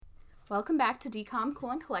Welcome back to Decom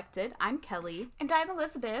Cool and Collected. I'm Kelly. And I'm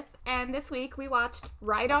Elizabeth. And this week we watched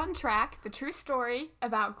Right on Track, the true story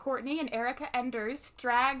about Courtney and Erica Enders'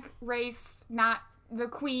 drag race, not the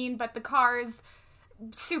queen, but the Cars,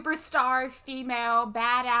 superstar, female,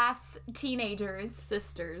 badass teenagers.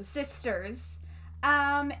 Sisters.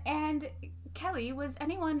 And Kelly, was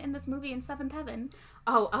anyone in this movie in Seventh Heaven?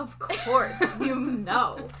 Oh, of course. You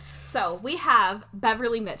know. So, we have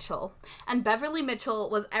Beverly Mitchell. And Beverly Mitchell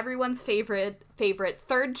was everyone's favorite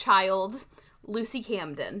third child, Lucy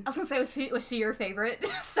Camden. I was going to say, was she your favorite?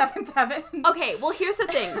 Seventh Heaven? Okay, well, here's the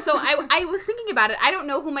thing. So, I was thinking about it. I don't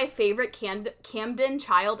know who my favorite Camden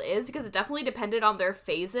child is, because it definitely depended on their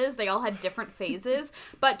phases. They all had different phases.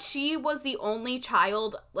 But she was the only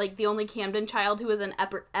child, like, the only Camden child who was in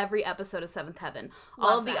every episode of Seventh Heaven.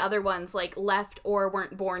 All of the other ones, like, left or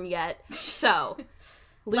weren't born yet. So,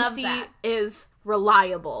 Lucy is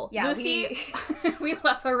reliable. Yeah, Lucy, we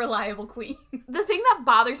love a reliable queen. The thing that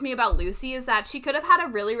bothers me about Lucy is that she could have had a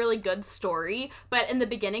really, really good story, but in the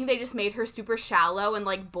beginning they just made her super shallow and,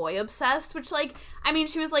 like, boy obsessed, which, like, I mean,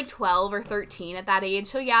 she was, like, 12 or 13 at that age,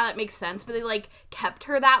 so yeah, that makes sense, but they, like, kept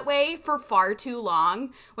her that way for far too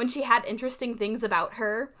long when she had interesting things about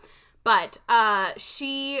her. But,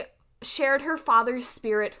 she shared her father's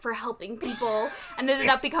spirit for helping people and ended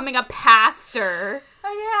up becoming a pastor.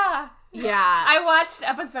 Oh, yeah. Yeah. I watched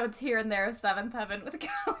episodes here and there of Seventh Heaven with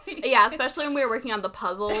Kelly. Yeah, especially when we were working on the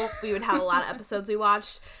puzzle, we would have a lot of episodes we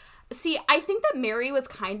watched. See, I think that Mary was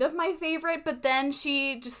kind of my favorite, but then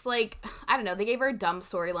she just, like, I don't know, they gave her a dumb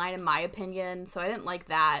storyline in my opinion, so I didn't like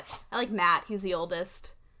that. I like Matt, he's the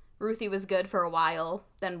oldest. Ruthie was good for a while,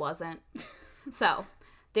 then wasn't. So,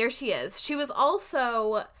 there she is. She was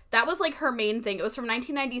also, that was, like, her main thing. It was from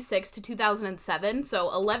 1996 to 2007,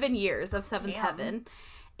 so 11 years of Seventh Heaven.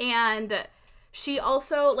 And she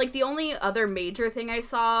also, like, the only other major thing I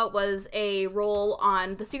saw was a role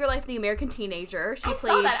on The Secret Life of the American Teenager. I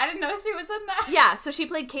saw that. I didn't know she was in that. Yeah, so she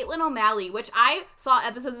played Caitlin O'Malley, which I saw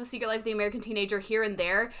episodes of The Secret Life of the American Teenager here and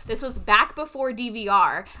there. This was back before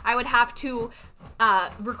DVR. I would have to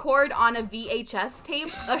record on a VHS tape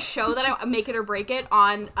a show that I make it or break it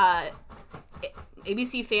on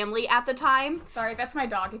ABC Family at the time. Sorry, that's my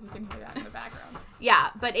dog if you can hear that in the background.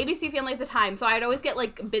 Yeah, but ABC Family at the time, so I'd always get,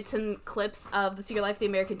 like, bits and clips of The Secret Life of the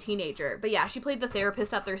American Teenager. But yeah, she played the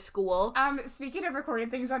therapist at their school. Speaking of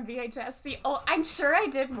recording things on VHS, I'm sure I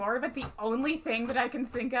did more, but the only thing that I can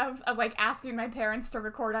think of, like, asking my parents to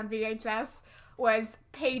record on VHS was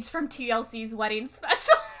Paige from TLC's wedding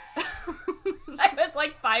special. I was,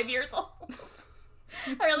 like, 5 years old.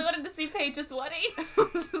 I really wanted to see Paige's wedding.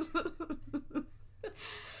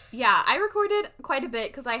 Yeah, I recorded quite a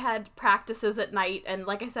bit because I had practices at night, and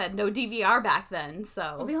like I said, no DVR back then,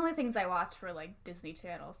 so. Well, the only things I watched were, like, Disney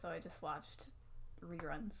Channel, so I just watched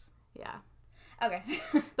reruns. Yeah. Okay.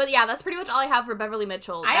 But yeah, that's pretty much all I have for Beverly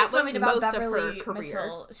Mitchell. That was most of her career.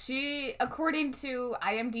 Mitchell. She, according to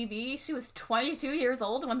IMDb, she was 22 years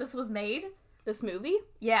old when this was made. This movie?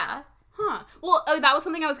 Yeah. Huh. Well, that was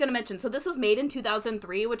something I was going to mention. So this was made in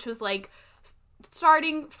 2003, which was, like,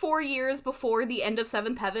 starting 4 years before the end of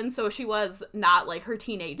Seventh Heaven, so she was not, like, her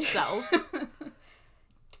teenage self.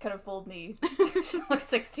 Could have fooled me. She looks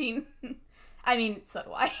 16. I mean, so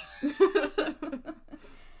do I.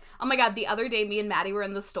 Oh my god, the other day me and Maddie were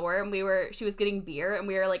in the store and she was getting beer and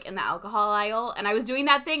we were, like, in the alcohol aisle and I was doing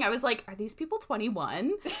that thing. I was like, are these people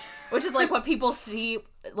 21? Which is, like, what people see,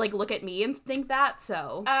 like, look at me and think that,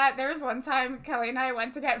 so. There was one time Kelly and I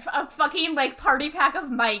went to get a fucking, like, party pack of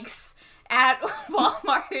mics at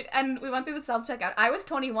Walmart, and we went through the self-checkout. I was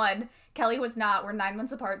 21. Kelly was not. We're 9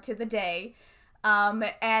 months apart to the day.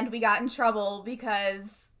 And we got in trouble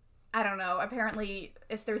because, I don't know, apparently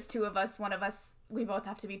if there's two of us, one of us, we both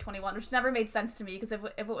have to be 21, which never made sense to me, because if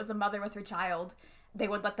it was a mother with her child, they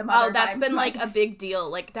would let the mother Oh, that's been, mics. like, a big deal.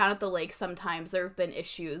 Like, down at the lake sometimes there have been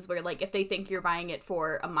issues where, like, if they think you're buying it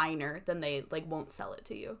for a minor, then they, like, won't sell it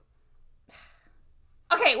to you.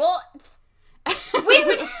 Okay, well,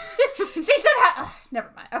 she should have,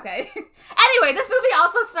 never mind, okay. Anyway, this movie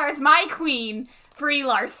also stars my queen, Brie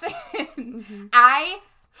Larson. Mm-hmm. I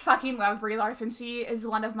fucking love Brie Larson. She is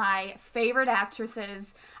one of my favorite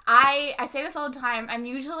actresses. I say this all the time. I'm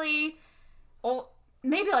usually, well,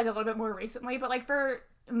 maybe, like, a little bit more recently, but, like, for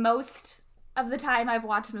most of the time I've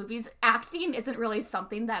watched movies, acting isn't really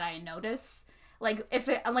something that I notice. Like,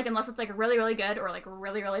 unless it's, like, really, really good or, like,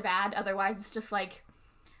 really, really bad. Otherwise, it's just, like,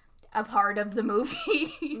 a part of the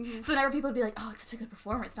movie. Mm-hmm. So whenever people would be like, oh, it's such a good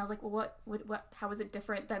performance. And I was like, well, what, how is it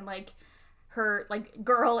different than, like, her, like,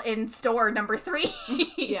 girl in store number 3?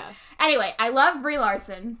 Yeah. Anyway, I love Brie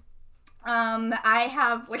Larson. I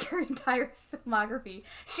have like her entire filmography.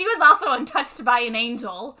 She was also Untouched by an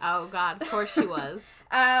Angel. Oh God, of course she was.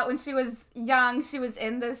 When she was young, she was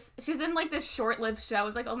in this short-lived show. It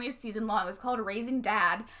was like only a season long. It was called Raising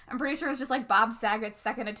Dad. I'm pretty sure it was just like Bob Saget's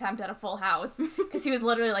second attempt at a Full House, because he was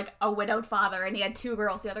literally like a widowed father, and he had 2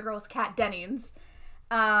 girls. The other girl was Kat Dennings.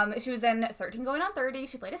 She was in 13 Going on 30.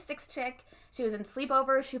 She played a 6 chick. She was in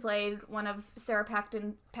Sleepover. She played one of Sarah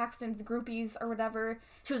Paxton's groupies or whatever.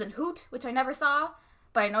 She was in Hoot, which I never saw,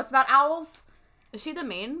 but I know it's about owls. Is she the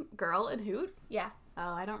main girl in Hoot? Yeah.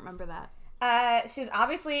 Oh, I don't remember that. She was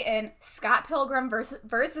obviously in Scott Pilgrim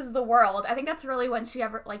versus the World. I think that's really when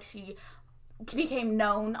she became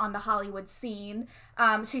known on the Hollywood scene.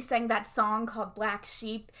 She sang that song called Black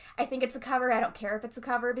Sheep. I think it's a cover. I don't care if it's a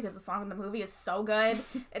cover because the song in the movie is so good.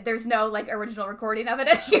 There's no like original recording of it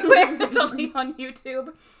anywhere. It's only on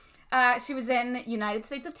YouTube. She was in United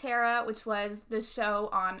States of Terra, which was this show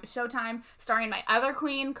on Showtime starring my other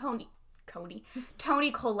queen, Toni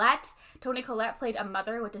Collette. Toni Collette played a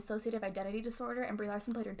mother with dissociative identity disorder, and Brie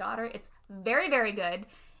Larson played her daughter. It's very, very good.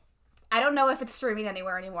 I don't know if it's streaming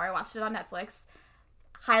anywhere anymore. I watched it on Netflix.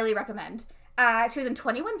 Highly recommend. She was in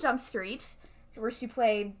 21 Jump Street, where she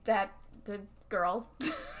played the girl.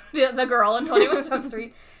 the girl in 21 Jump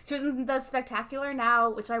Street. She was in The Spectacular Now,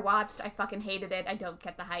 which I watched. I fucking hated it. I don't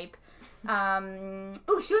get the hype.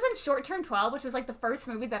 She was in Short Term 12, which was like the first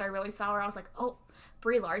movie that I really saw where I was like, oh,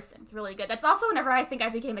 Brie Larson's really good. That's also whenever I think I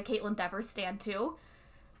became a Caitlin Dever stan too.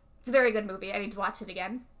 It's a very good movie. I need to watch it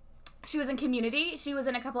again. She was in Community. She was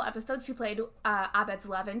in a couple episodes. She played Abed's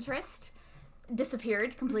love interest.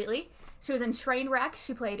 Disappeared completely. She was in Trainwreck.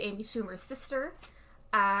 She played Amy Schumer's sister.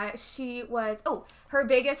 Her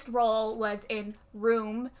biggest role was in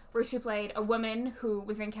Room, where she played a woman who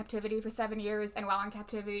was in captivity for 7 years, and while in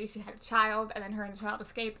captivity, she had a child, and then her and the child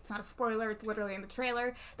escaped. It's not a spoiler. It's literally in the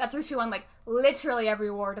trailer. That's where she won, like, literally every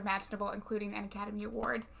award imaginable, including an Academy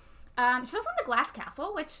Award. She also won The Glass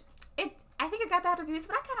Castle, which I think it got bad reviews,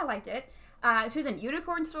 but I kind of liked it. She was in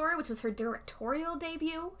Unicorn Store, which was her directorial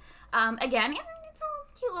debut. Again, it's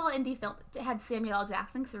a cute little indie film. It had Samuel L.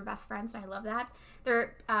 Jackson, because they're best friends, and I love that.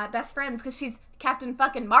 They're best friends because she's Captain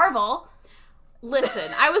fucking Marvel.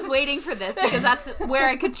 Listen, I was waiting for this because that's where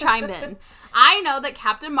I could chime in. I know that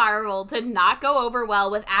Captain Marvel did not go over well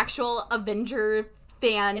with actual Avenger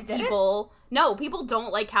fan people. No, people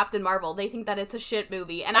don't like Captain Marvel. They think that it's a shit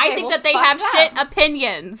movie. And I think that they have shit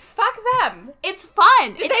opinions. Fuck them. It's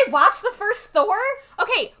fun. Did they watch the first Thor?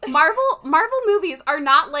 Okay, Marvel movies are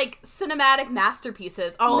not like cinematic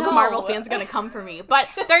masterpieces. Oh, no. The Marvel fans are going to come for me. But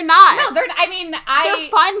they're not. No, they're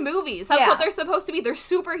fun movies. That's what they're supposed to be. They're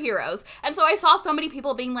superheroes. And so I saw so many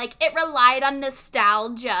people being like, it relied on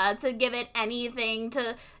nostalgia to give it anything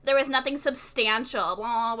to... There was nothing substantial,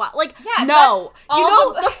 blah, blah, blah. Like, yeah, no. You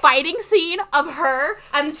know the fighting scene of her?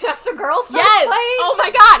 And just a girl's yes. Playing? Oh my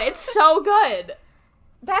God, it's so good.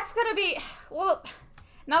 That's gonna be... Well,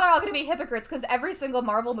 now they're all gonna be hypocrites, because every single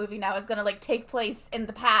Marvel movie now is gonna, like, take place in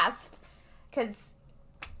the past. Because...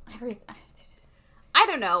 I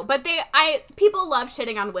don't know, but people love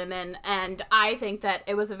shitting on women, and I think that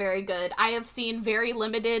it was a very good... I have seen very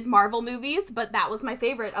limited Marvel movies, but that was my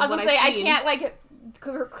favorite of what I've seen. I can't, like...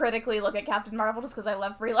 critically look at Captain Marvel just because I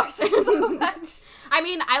love Brie Larson so much. I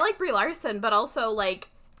mean, I like Brie Larson, but also, like,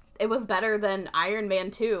 it was better than Iron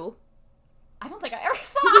Man 2. I don't think I ever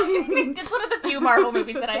saw it. I mean, it's one of the few Marvel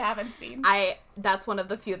movies that I haven't seen. That's one of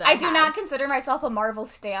the few that I do not consider myself a Marvel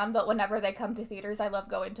stan, but whenever they come to theaters, I love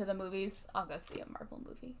going to the movies. I'll go see a Marvel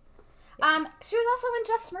movie. Yeah. She was also in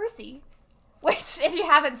Just Mercy, which, if you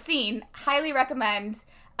haven't seen, highly recommend.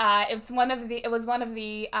 It was one of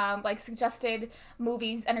the like suggested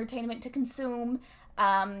movies, entertainment to consume.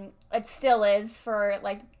 It still is for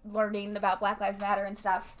like learning about Black Lives Matter and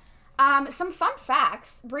stuff. Some fun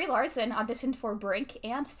facts: Brie Larson auditioned for Brink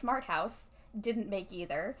and Smart House, didn't make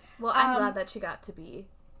either. Well, I'm glad that she got to be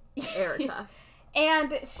Erica.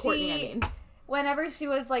 And whenever she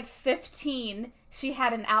was like 15, she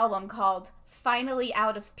had an album called "Finally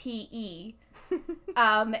Out of PE."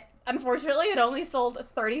 Unfortunately, it only sold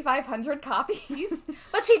 3,500 copies,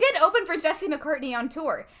 but she did open for Jesse McCartney on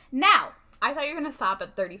tour. Now, I thought you were going to stop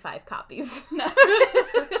at 35 copies. No.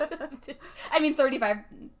 I mean, 35.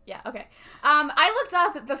 Yeah, okay. I looked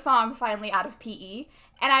up the song Finally Out of PE,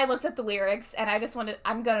 and I looked at the lyrics, and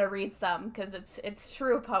I'm going to read some, because it's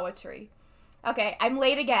true poetry. Okay, I'm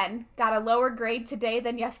late again. Got a lower grade today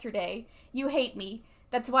than yesterday. You hate me.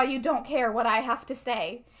 That's why you don't care what I have to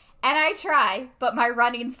say. And I try, but my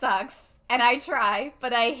running sucks. And I try,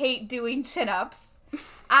 but I hate doing chin-ups.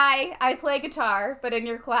 I play guitar, but in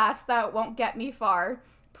your class that won't get me far.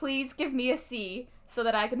 Please give me a C. so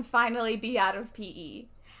that I can finally be out of PE.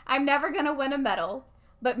 I'm never gonna win a medal,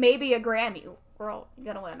 but maybe a Grammy. Girl, you're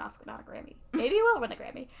gonna win an Oscar, not a Grammy. Maybe you will win a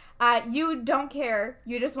Grammy. You don't care.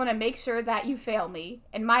 You just want to make sure that you fail me.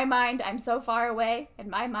 In my mind, I'm so far away. In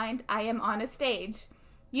my mind, I am on a stage.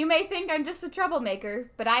 You may think I'm just a troublemaker,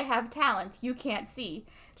 but I have talent you can't see.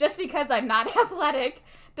 Just because I'm not athletic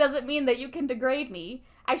doesn't mean that you can degrade me.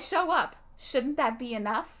 I show up. Shouldn't that be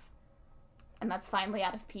enough? And that's finally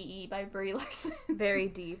out of PE by Brie Larson. Very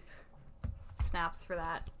deep. Snaps for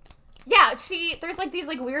that. Yeah, there's like these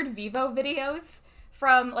like weird Vivo videos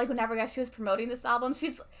from like whenever she was promoting this album.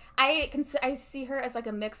 I see her as like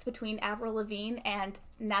a mix between Avril Lavigne and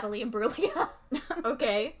Natalie Imbruglia.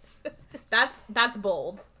 Okay. That's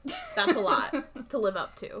bold. That's a lot to live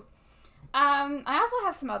up to. I also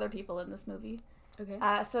have some other people in this movie. Okay.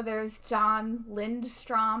 So there's John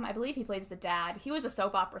Lindstrom. I believe he plays the dad. He was a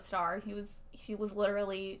soap opera star. He was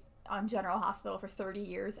literally on General Hospital for 30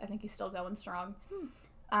 years. I think he's still going strong.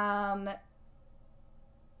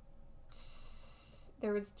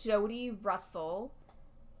 There was Jodie Russell.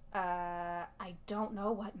 I don't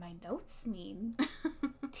know what my notes mean.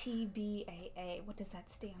 TBAA. What does that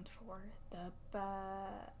stand for?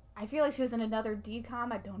 I feel like she was in another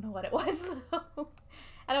DCOM. I don't know what it was, though.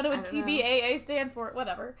 I don't know what TBAA stands for.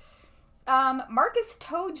 Whatever. Marcus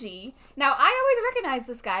Toji. Now, I always recognize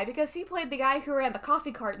this guy because he played the guy who ran the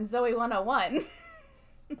coffee cart in Zoe 101.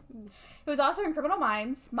 He was also in Criminal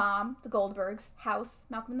Minds, Mom, The Goldbergs, House,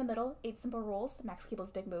 Malcolm in the Middle, 8 Simple Rules, Max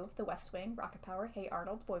Keeble's Big Move, The West Wing, Rocket Power, Hey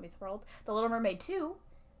Arnold, Boy Meets World, The Little Mermaid 2,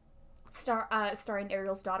 starring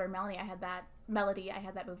Ariel's daughter Melody. I had that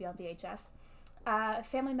movie on VHS.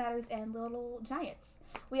 Family Matters and Little Giants.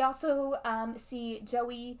 We also see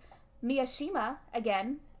Joey Miyashima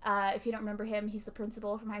again. If you don't remember him, he's the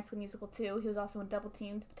principal from High School Musical 2. He was also in Double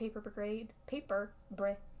Teamed, The Paper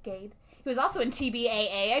Brigade. He was also in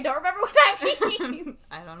TBAA. I don't remember what that means.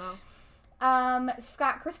 I don't know.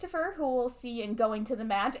 Scott Christopher, who we'll see in Going to the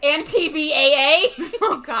Mat, and TBAA.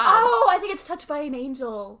 Oh, God. Oh, I think it's Touched by an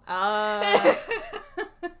Angel.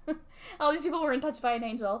 All these people were in Touched by an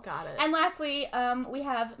Angel. Got it. And lastly, we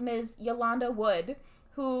have Ms. Yolanda Wood,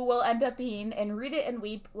 who will end up being in Read It and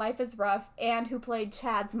Weep, Life is Rough, and who played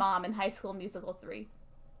Chad's mom in High School Musical 3.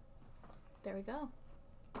 There we go.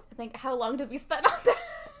 I think, how long did we spend on that?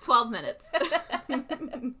 12 minutes.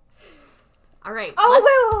 All right.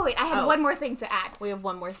 Oh, wait. I have one more thing to add. We have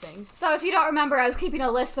one more thing. So if you don't remember, I was keeping a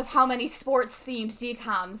list of how many sports-themed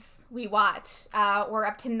DCOMs we watch. We're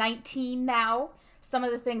up to 19 now. Some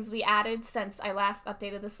of the things we added since I last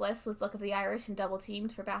updated this list was Look of the Irish and Double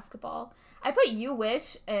Teamed for basketball. I put You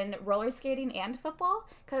Wish in roller skating and football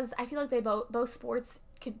because I feel like they both sports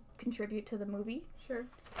could contribute to the movie. Sure.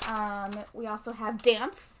 We also have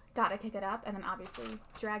dance, Gotta Kick It Up, and then obviously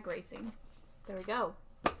drag racing. There we go.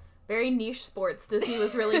 Very niche sports. Disney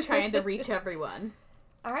was really trying to reach everyone.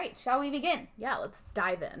 All right, shall we begin? Yeah, let's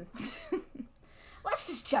dive in. Let's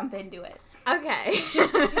just jump into it. Okay.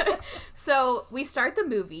 So we start the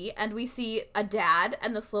movie and we see a dad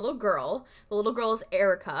and this little girl. The little girl is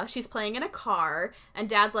Erica. She's playing in a car and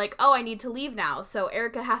dad's like, oh, I need to leave now. So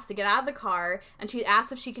Erica has to get out of the car and she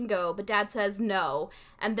asks if she can go, but dad says no.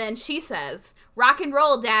 And then she says, rock and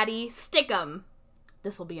roll, daddy, stick 'em.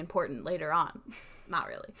 This will be important later on. Not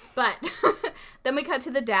really. But then we cut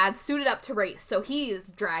to the dad suited up to race. So he's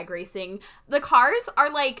drag racing. The cars are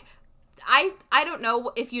like... I don't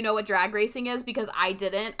know if you know what drag racing is because I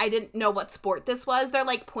didn't know what sport this was. They're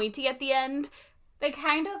like pointy at the end. They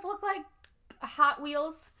kind of look like Hot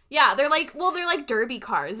Wheels. Yeah, they're like derby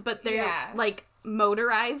cars, but they're like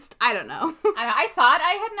motorized. I don't know. I thought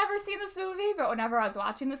I had never seen this movie, but whenever I was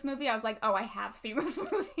watching this movie, I was like, oh, I have seen this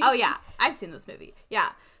movie. Oh yeah, I've seen this movie. Yeah.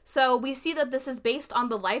 So we see that this is based on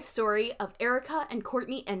the life story of Erica and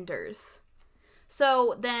Courtney Enders.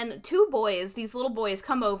 So then these little boys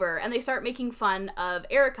come over and they start making fun of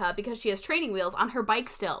Erica because she has training wheels on her bike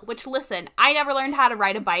still, which listen, I never learned how to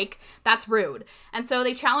ride a bike. That's rude. And so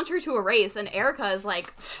they challenge her to a race and Erica is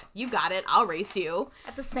like, you got it. I'll race you.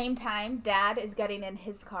 At the same time, dad is getting in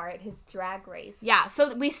his car at his drag race. Yeah.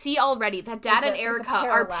 So we see already that dad and Erica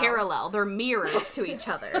are parallel. They're mirrors to each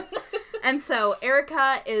other. And so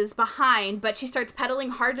Erica is behind, but she starts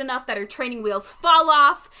pedaling hard enough that her training wheels fall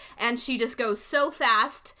off, and she just goes so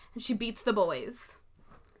fast, and she beats the boys.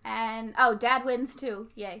 And, dad wins too.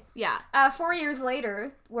 Yay. Yeah. 4 years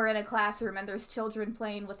later, we're in a classroom, and there's children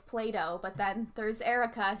playing with Play-Doh, but then there's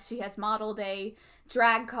Erica. She has modeled a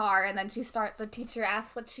drag car, and then the teacher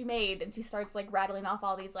asks what she made, and she starts, like, rattling off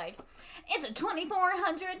all these, like, it's a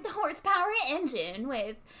 2,400 horsepower engine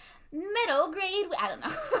with... middle grade, I don't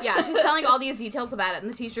know. Yeah, she's telling all these details about it, and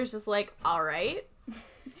the teacher's just like, all right.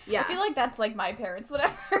 Yeah. I feel like that's like my parents,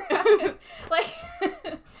 whatever. Like,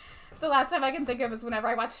 the last time I can think of is whenever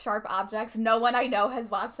I watch Sharp Objects. No one I know has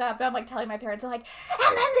watched that, but I'm like telling my parents, I'm like,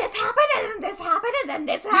 and then this happened, and then this happened, and then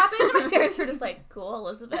this happened. And my parents were just like, cool,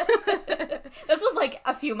 Elizabeth. This was like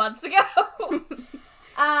a few months ago.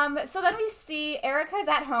 So then we see Erica's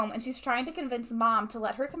at home, and she's trying to convince Mom to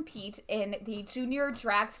let her compete in the Junior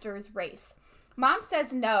Dragsters race. Mom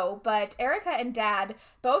says no, but Erica and Dad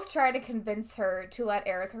both try to convince her to let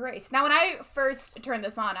Erica race. Now, when I first turned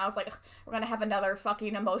this on, I was like, we're going to have another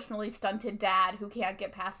fucking emotionally stunted dad who can't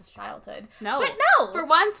get past his childhood. No. But no! For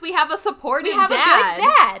once, we have a supportive We have dad. a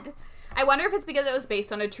good dad! I wonder if it's because it was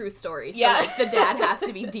based on a true story. So, Yeah. like, the dad has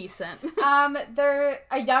to be decent.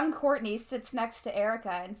 A young Courtney sits next to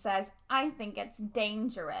Erica and says, I think it's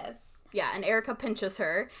dangerous. Yeah, and Erica pinches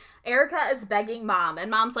her. Erica is begging Mom,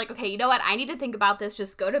 and Mom's like, okay, you know what? I need to think about this.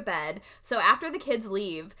 Just go to bed. So after the kids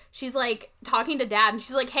leave, she's, like, talking to Dad, and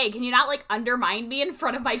she's like, hey, can you not, like, undermine me in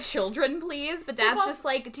front of my children, please? But Dad's just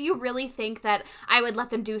like, do you really think that I would let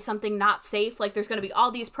them do something not safe? Like, there's going to be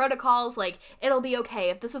all these protocols. Like, it'll be okay.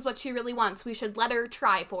 If this is what she really wants, we should let her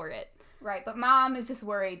try for it. Right, but Mom is just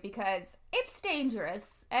worried because it's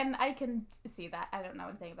dangerous, and I can see that. I don't know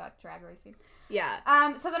anything about drag racing. Yeah.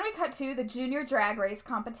 So then we cut to the Junior Drag Race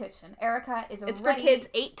competition. Erica is It's ready. for kids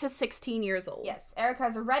 8 to 16 years old. Yes, Erica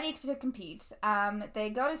is ready to compete. They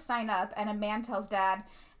go to sign up, and a man tells Dad,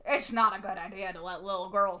 it's not a good idea to let little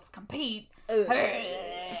girls compete.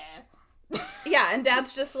 Yeah, and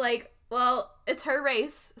Dad's just like, well, it's her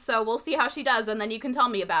race, so we'll see how she does, and then you can tell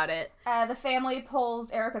me about it. The family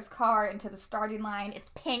pulls Erica's car into the starting line.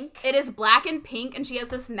 It's pink. It is black and pink, and she has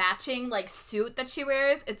this matching, like, suit that she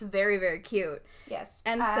wears. It's very, very cute. Yes.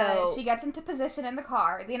 And so... she gets into position in the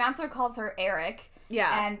car. The announcer calls her Eric.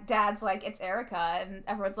 Yeah. And Dad's like, it's Erica. And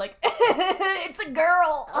everyone's like, it's a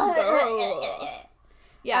girl.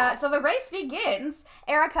 Yeah. So the race begins.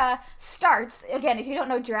 Erica starts. Again, if you don't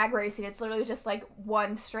know drag racing, it's literally just like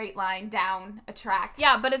one straight line down a track.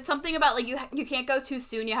 Yeah, but it's something about, like, you can't go too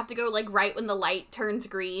soon. You have to go, like, right when the light turns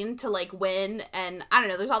green to, like, win. And I don't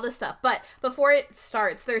know, there's all this stuff. But before it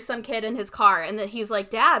starts, there's some kid in his car, and then he's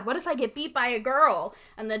like, Dad, what if I get beat by a girl?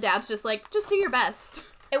 And the dad's just like, just do your best.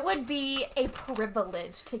 It would be a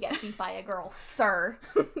privilege to get beat by a girl, sir.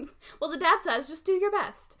 Well, the dad says, just do your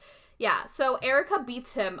best. Yeah, so Erica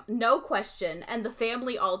beats him, no question, and the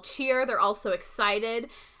family all cheer. They're all so excited.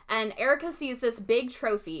 And Erica sees this big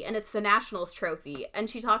trophy, and it's the Nationals trophy. And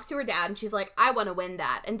she talks to her dad, and she's like, I want to win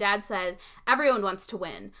that. And Dad said, everyone wants to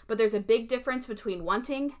win, but there's a big difference between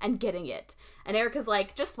wanting and getting it. And Erica's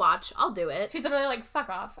like, just watch, I'll do it. She's literally like, fuck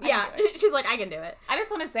off. Yeah, she's like, I can do it. I just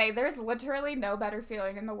want to say, there's literally no better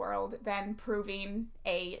feeling in the world than proving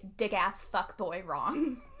a dig-ass fuckboy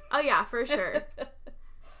wrong. Oh, yeah, for sure.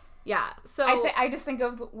 Yeah, so... I just think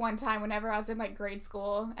of one time whenever I was in, like, grade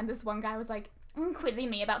school, and this one guy was, like, quizzing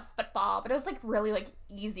me about football, but it was, like, really, like,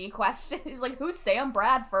 easy questions. He's like, who's Sam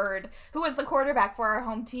Bradford? Who was the quarterback for our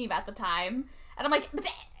home team at the time? And I'm like,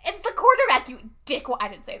 it's the quarterback, you dick. I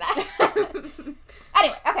didn't say that.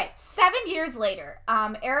 Anyway, okay, 7 years later,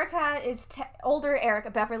 Erica is, older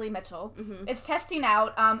Erica, Beverly Mitchell, is testing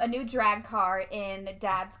out a new drag car in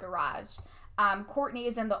Dad's garage. Courtney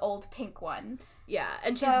is in the old pink one. Yeah,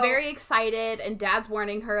 and she's very excited, and Dad's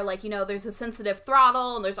warning her, like, you know, there's a sensitive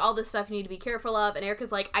throttle, and there's all this stuff you need to be careful of, and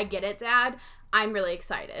Erica's like, I get it, Dad. I'm really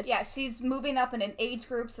excited. Yeah, she's moving up in an age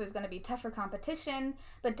group, so there's going to be tougher competition,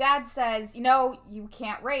 but Dad says, you know, you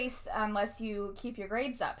can't race unless you keep your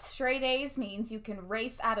grades up. Straight A's means you can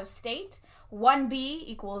race out of state. 1B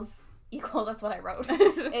equals, that's what I wrote,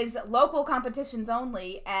 is local competitions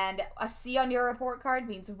only, and a C on your report card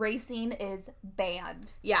means racing is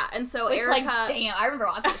banned. Yeah, and so Which, Erica... like, damn, I remember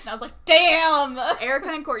watching this, and I was like, damn! Erica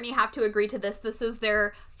and Courtney have to agree to this. This is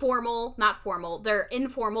their their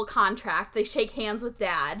informal contract. They shake hands with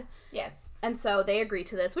Dad. Yes. And so they agree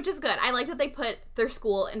to this, which is good. I like that they put their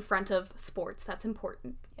school in front of sports. That's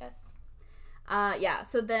important. Yes. Yeah,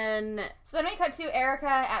 so then we cut to Erica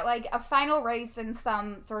at, like, a final race in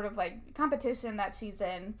some sort of, like, competition that she's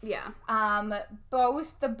in. Yeah.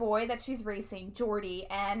 Both the boy that she's racing, Jordy,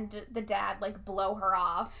 and the dad, like, blow her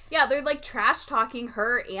off. Yeah, they're, like, trash-talking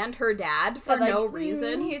her and her dad for no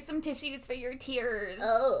reason. Here's some tissues for your tears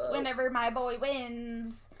whenever my boy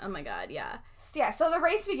wins. Oh my god, yeah. So the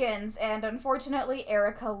race begins, and unfortunately,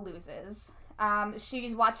 Erica loses.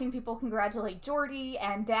 She's watching people congratulate Jordy,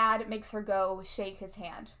 and Dad makes her go shake his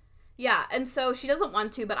hand. Yeah, and so she doesn't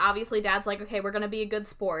want to, but obviously Dad's like, okay, we're gonna be a good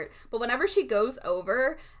sport. But whenever she goes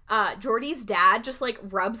over, Jordy's dad just, like,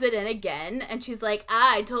 rubs it in again, and she's like,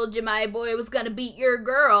 I told you my boy was gonna beat your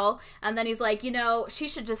girl. And then he's like, you know, she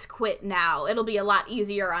should just quit now. It'll be a lot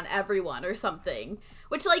easier on everyone or something.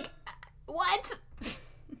 Which, like, what?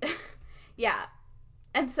 Yeah.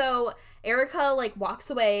 And so Erica, like, walks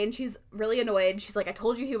away, and she's really annoyed. She's like, I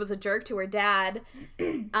told you he was a jerk to her dad.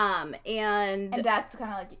 And Dad's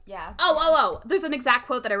kind of like, yeah. Oh, there's an exact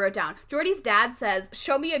quote that I wrote down. Jordy's dad says,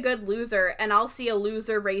 show me a good loser, and I'll see a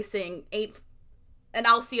loser racing ain't... And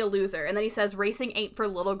I'll see a loser. And then he says, racing ain't for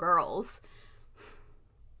little girls.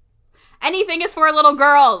 Anything is for little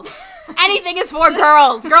girls. Anything is for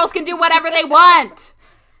girls. Girls can do whatever they want.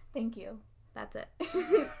 Thank you. That's it.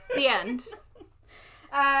 The end.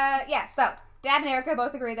 Yeah, so Dad and Erica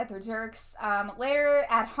both agree that they're jerks. Later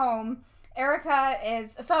at home, Erica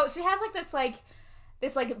is, so she has this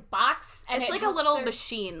box, and it's like a little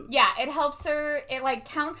machine. Yeah, it helps her, it like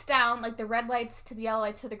counts down like the red lights to the yellow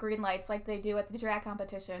lights to the green lights like they do at the drag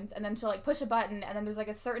competitions, and then she'll like push a button, and then there's like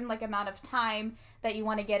a certain like amount of time that you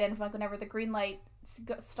want to get in from like whenever the green light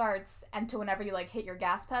starts and to whenever you like hit your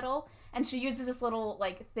gas pedal. And she uses this little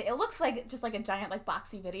like it looks like just like a giant like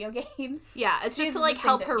boxy video game. Yeah, it's just to like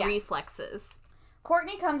help her reflexes.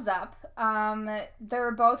 Courtney comes up.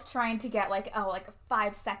 They're both trying to get like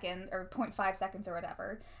 5 seconds or 0.5 seconds or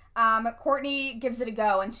whatever. Courtney gives it a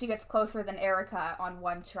go, and she gets closer than Erica on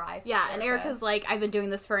one try. Yeah, and Erica's like, I've been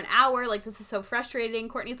doing this for an hour. Like, this is so frustrating.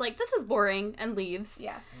 Courtney's like, this is boring, and leaves.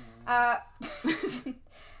 Yeah.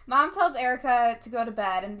 Mom tells Erica to go to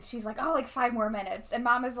bed, and she's like, 5 more minutes. And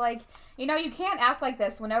Mom is like, you know, you can't act like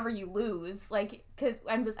this whenever you lose. Like, because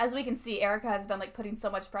as we can see, Erica has been, like, putting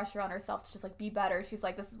so much pressure on herself to just, like, be better. She's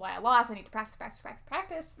like, this is why I lost. I need to practice.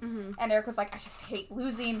 Mm-hmm. And Erica's like, I just hate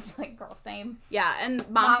losing. She's like, girl, same. Yeah, and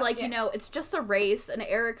Mom's like, you know, it's just a race. And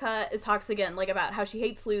Erica talks again, like, about how she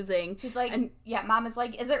hates losing. She's like, Mom is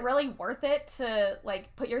like, is it really worth it to,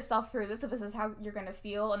 like, put yourself through this if this is how you're going to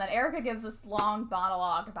feel? And then Erica gives this long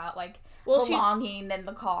monologue about, like, belonging in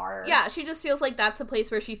the car. Yeah, she just feels like that's a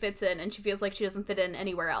place where she fits in, and she feels like she doesn't fit in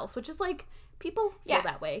anywhere else, which is like, people feel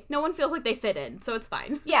that way. No one feels like they fit in, so it's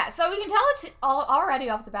fine. Yeah, so we can tell it already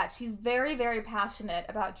off the bat. She's very, very passionate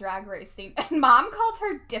about drag racing, and Mom calls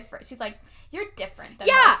her different. She's like, you're different than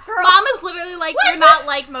most girls. Mom is literally like, you're not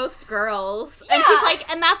like most girls. Yeah. And she's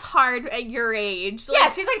like, and that's hard at your age. Like, yeah,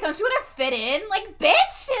 she's like, don't you want to fit in? Like,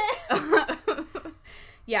 bitch!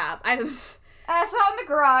 Yeah, So in the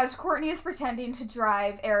garage, Courtney is pretending to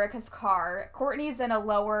drive Erica's car. Courtney's in a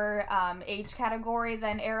lower age category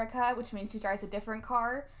than Erica, which means she drives a different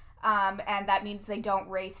car. And that means they don't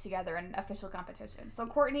race together in official competition. So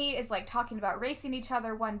Courtney is like talking about racing each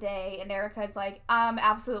other one day, and Erica is like,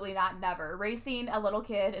 absolutely not, never. Racing a little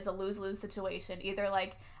kid is a lose-lose situation. Either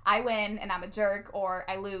like I win and I'm a jerk, or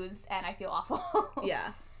I lose and I feel awful.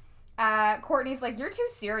 Yeah. Courtney's like, you're too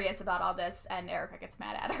serious about all this, and Erica gets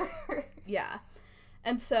mad at her. Yeah.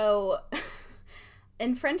 And so,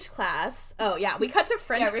 in French class, we cut to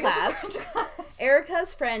French class.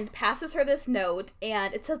 Erica's friend passes her this note,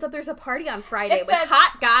 and it says that there's a party on Friday with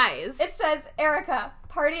hot guys. It says, Erica,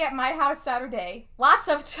 party at my house Saturday. Lots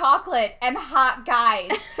of chocolate and hot guys.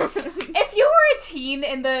 If you were a teen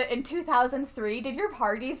in 2003, did your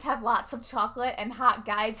parties have lots of chocolate and hot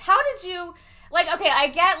guys? How did you... Like, okay, I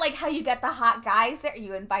get, like, how you get the hot guys there.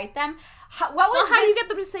 You invite them. How do you get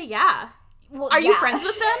them to say yeah? Well, are you friends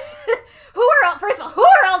with them? First of all, who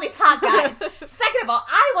are all these hot guys? Second of all,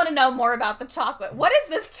 I want to know more about the chocolate. What is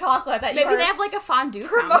this chocolate that Maybe they have, like, a fondue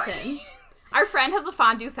fountain. Our friend has a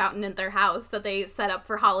fondue fountain in their house that they set up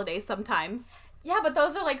for holidays sometimes. Yeah, but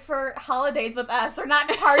those are, like, for holidays with us. They're not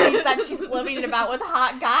parties that she's living about with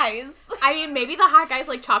hot guys. I mean, maybe the hot guys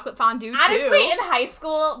like chocolate fondue, honestly, too. in high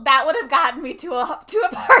school, that would have gotten me to a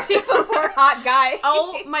party before hot guys.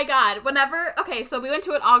 Oh, my God. So we went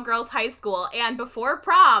to an all-girls high school, and before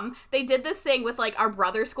prom, they did this thing with, like, our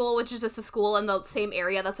brother school, which is just a school in the same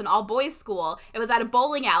area that's an all-boys school. It was at a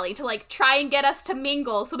bowling alley to, like, try and get us to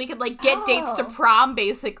mingle so we could, like, get dates to prom,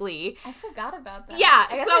 basically. I forgot about that. Yeah,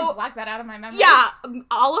 I guess I blocked that out of my memory. Yeah,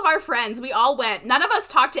 all of our friends, we all went. None of us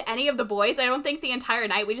talked to any of the boys. I don't think the entire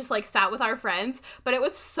night. We just, like, sat with our friends. But it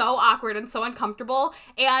was so awkward and so uncomfortable.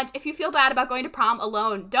 And if you feel bad about going to prom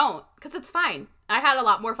alone, don't. Because it's fine. I had a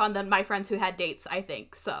lot more fun than my friends who had dates, I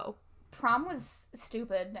think. So prom was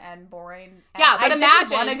stupid and boring. And yeah, but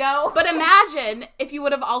imagine. Want to go. But imagine if you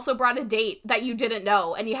would have also brought a date that you didn't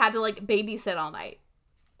know and you had to, like, babysit all night.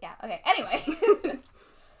 Yeah, okay. Anyway.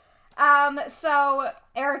 So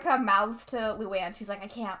Erica mouths to Luann. She's like, I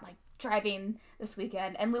can't, like, driving this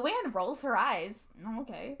weekend, and Luann rolls her eyes.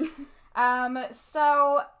 Okay.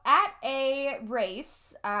 So at a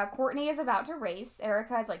race, Courtney is about to race.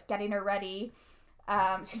 Erica is like getting her ready.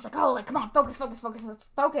 She's like, oh, like, come on, focus, let's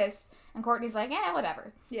focus. And Courtney's like,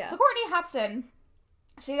 whatever. Yeah. So Courtney hops in.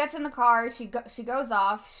 She gets in the car. She goes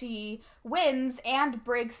off. She wins and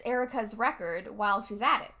breaks Erica's record while she's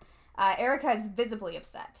at it. Erica is visibly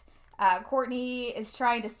upset. Courtney is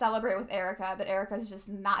trying to celebrate with Erica, but Erica's just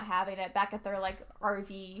not having it back at their, like,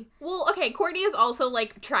 RV. Well, okay, Courtney is also,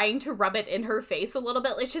 like, trying to rub it in her face a little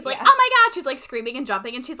bit. Like, she's like, oh my god, she's, like, screaming and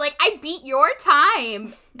jumping, and she's like, I beat your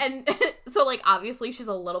time! And so, like, obviously she's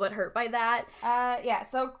a little bit hurt by that.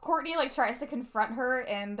 So Courtney, like, tries to confront her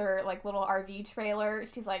in their, like, little RV trailer.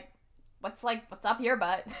 She's like, what's up your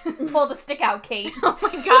butt? Pull the stick out, Kate. Oh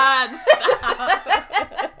my god,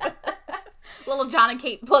 stop. Little John and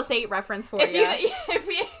Kate +8 reference for you.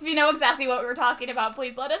 If you know exactly what we're talking about,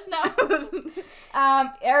 please let us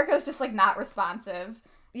know. Erica's just, like, not responsive.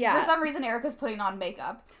 Yeah. For some reason, Erica's putting on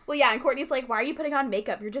makeup. Well, yeah, and Courtney's like, why are you putting on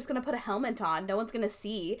makeup? You're just gonna put a helmet on. No one's gonna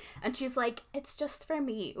see. And she's like, it's just for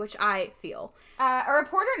me, which I feel. A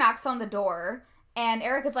reporter knocks on the door. And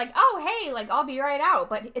Erica's like, oh, hey, like, I'll be right out.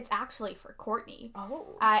 But it's actually for Courtney.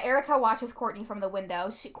 Oh. Erica watches Courtney from the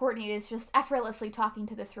window. Courtney is just effortlessly talking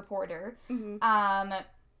to this reporter. Mm-hmm.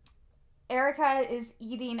 Erica is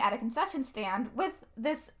eating at a concession stand with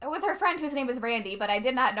her friend whose name is Randy, but I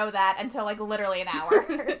did not know that until, like, literally an hour.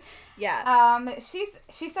 Yeah. She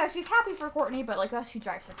says she's happy for Courtney, but, like, she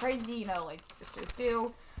drives her crazy, you know, like sisters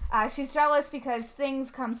do. She's jealous because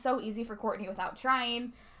things come so easy for Courtney without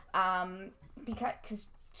trying. Because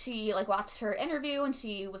she, like, watched her interview and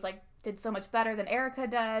she was, like, did so much better than Erica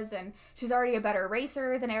does, and she's already a better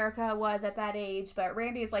racer than Erica was at that age, but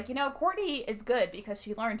Randy is like, you know, Courtney is good because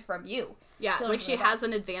she learned from you. Yeah, like, she has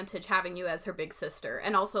an advantage having you as her big sister,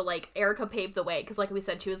 and also, like, Erica paved the way, because, like we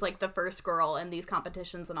said, she was, like, the first girl in these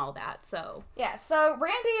competitions and all that, so. Yeah, so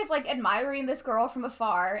Randy is, like, admiring this girl from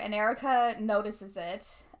afar, and Erica notices it.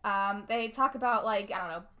 They talk about, like, I don't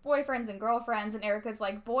know, boyfriends and girlfriends, and Erica's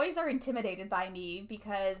like, boys are intimidated by me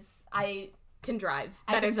because I can drive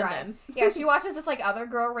better than them. Yeah, she watches this, like, other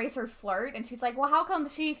girl racer flirt, and she's like, well, how come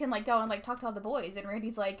she can, like, go and, like, talk to all the boys? And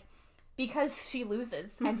Randy's like, because she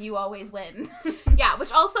loses, and you always win. Yeah,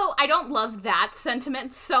 which also, I don't love that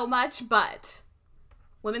sentiment so much, but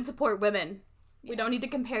women support women. We don't need to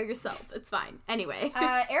compare yourself. It's fine. Anyway. Erica,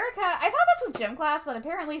 I thought this was gym class, but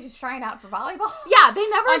apparently she's trying out for volleyball. Yeah, they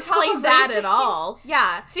never explained that at all.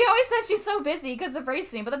 Yeah. She always says she's so busy because of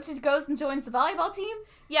racing, but then she goes and joins the volleyball team.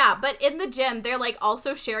 Yeah, but in the gym, they're, like,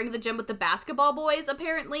 also sharing the gym with the basketball boys,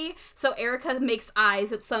 apparently. So Erica makes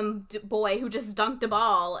eyes at some boy who just dunked a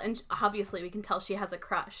ball, and obviously we can tell she has a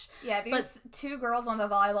crush. Yeah, these two girls on the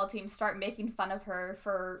volleyball team start making fun of her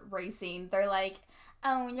for racing. They're like,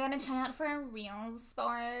 oh, you're gonna try out for a real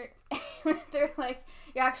sport? They're like,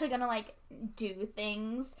 you're actually gonna, like, do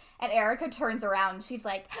things? And Erica turns around. She's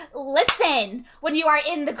like, listen, when you are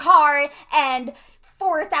in the car and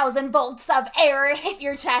 4,000 volts of air hit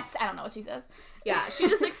your chest. I don't know what she says. Yeah, she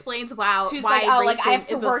just explains, wow, she's why like, oh, racing like, I have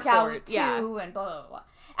to is work a sport. out, too, and blah, blah, blah.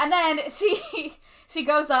 And then she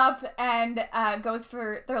goes up and goes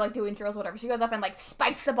for, they're, like, doing drills, whatever. She goes up and, like,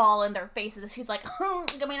 spikes the ball in their faces. She's like,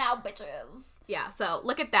 get me now, bitches. Yeah, so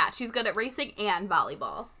look at that. She's good at racing and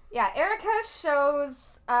volleyball. Yeah, Erica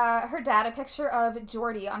shows her dad a picture of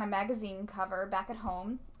Jordy on a magazine cover back at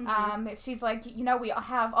home. Mm-hmm. She's like, you know, we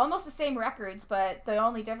have almost the same records, but the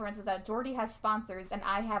only difference is that Jordy has sponsors and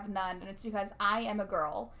I have none, and it's because I am a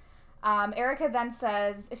girl. Erica then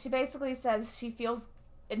says, she basically says she feels,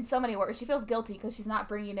 in so many words, she feels guilty because she's not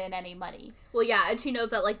bringing in any money. Well, yeah, and she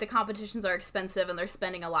knows that, like, the competitions are expensive and they're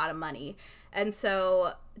spending a lot of money. And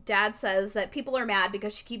so Dad says that people are mad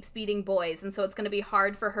because she keeps beating boys, and so it's going to be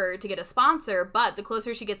hard for her to get a sponsor, but the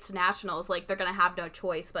closer she gets to nationals, like, they're going to have no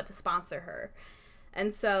choice but to sponsor her.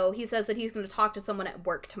 And so he says that he's going to talk to someone at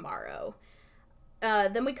work tomorrow.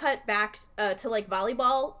 Then we cut back to, like,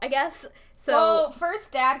 volleyball, I guess. So, well,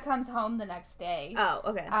 first Dad comes home the next day. Oh,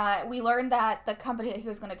 okay. We learned that the company that he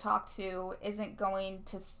was going to talk to isn't going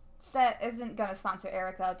to sponsor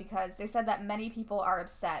Erica because they said that many people are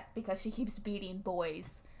upset because she keeps beating boys.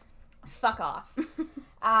 Fuck off.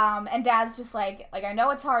 And Dad's just like, I know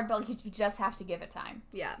it's hard, but, like, you just have to give it time.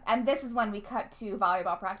 Yeah. And this is when we cut to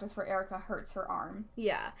volleyball practice where Erica hurts her arm.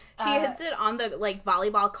 Yeah. She hits it on the, like,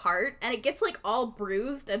 volleyball cart, and it gets, like, all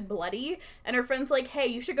bruised and bloody, and her friend's like, hey,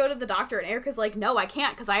 you should go to the doctor, and Erica's like, no, I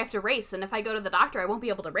can't, because I have to race, and if I go to the doctor, I won't be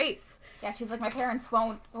able to race. Yeah, she's like, my parents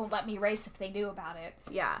won't let me race if they knew about it.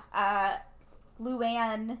 Yeah.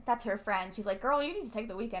 Luann, that's her friend, she's like, girl, you need to take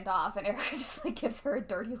the weekend off. And Erica just, like, gives her a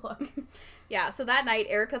dirty look. Yeah, so that night,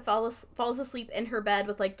 Erica falls asleep in her bed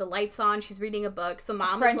with, like, the lights on. She's reading a book. So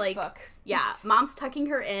Mom French is, like... book. Yeah, Mom's tucking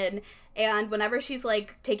her in. And whenever she's,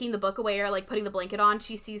 like, taking the book away or, like, putting the blanket on,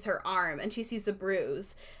 she sees her arm. And she sees the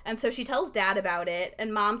bruise. And so she tells Dad about it.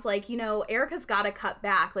 And Mom's like, you know, Erica's gotta cut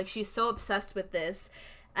back. Like, she's so obsessed with this.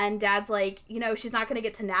 And Dad's like, you know, she's not gonna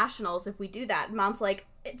get to nationals if we do that. And Mom's like,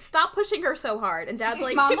 stop pushing her so hard. And Dad's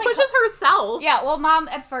like, she pushes herself. Yeah, well, Mom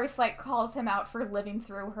at first, like, calls him out for living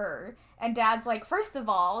through her. And Dad's like, first of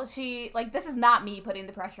all, she, like, this is not me putting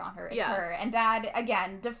the pressure on her. It's her. And Dad,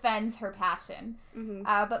 again, defends her passion. Mm-hmm.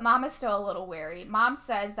 But Mom is still a little wary. Mom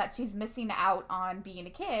says that she's missing out on being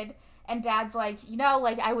a kid. And Dad's like, you know,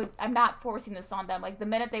 like, I'm not forcing this on them. Like, the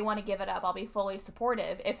minute they want to give it up, I'll be fully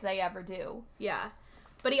supportive if they ever do. Yeah.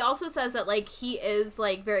 But he also says that, like, he is,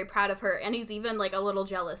 like, very proud of her, and he's even, like, a little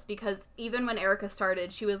jealous, because even when Erica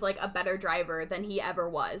started, she was, like, a better driver than he ever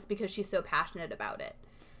was, because she's so passionate about it.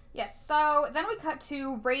 Yes, so then we cut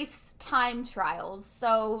to race time trials.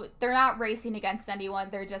 So they're not racing against anyone,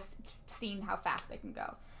 they're just seeing how fast they can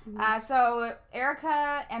go. Mm-hmm. So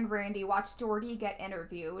Erica and Randy watch Jordy get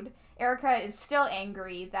interviewed. Erica is still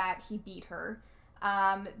angry that he beat her.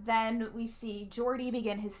 Then we see Jordy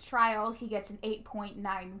begin his trial. He gets an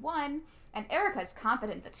 8.91, and Erica is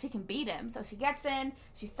confident that she can beat him. So she gets in,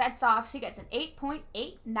 she sets off, she gets an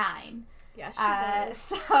 8.89. Yeah, she does.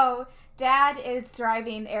 So Dad is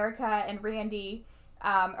driving Erica and Randy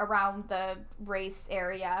around the race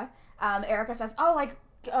area. Erica says,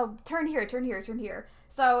 turn here.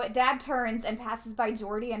 So Dad turns and passes by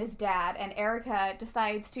Jordy and his dad, and Erica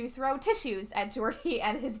decides to throw tissues at Jordy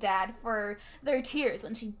and his dad for their tears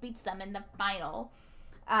when she beats them in the final,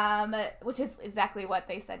 which is exactly what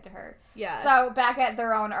they said to her. Yeah. So back at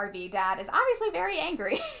their own RV, Dad is obviously very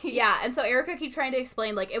angry. Yeah, and so Erica keeps trying to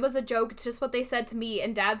explain, like, it was a joke, it's just what they said to me,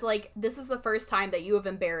 and Dad's like, this is the first time that you have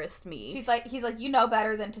embarrassed me. He's like, you know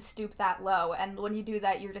better than to stoop that low, and when you do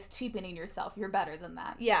that, you're just cheapening yourself. You're better than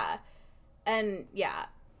that. Yeah. And, yeah.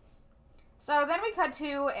 So then we cut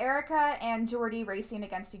to Erica and Jordy racing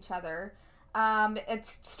against each other. It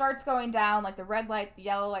starts going down, like, the red light, the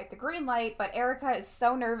yellow light, the green light, but Erica is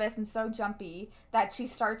so nervous and so jumpy that she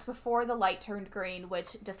starts before the light turned green,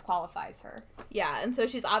 which disqualifies her. Yeah, and so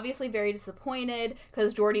she's obviously very disappointed,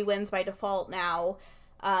 because Jordy wins by default now.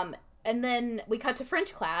 And then we cut to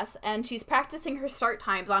French class, and she's practicing her start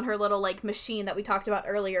times on her little, like, machine that we talked about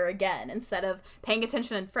earlier again, instead of paying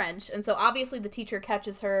attention in French. And so obviously the teacher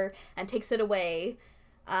catches her and takes it away.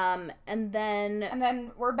 And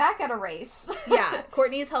then we're back at a race. Yeah,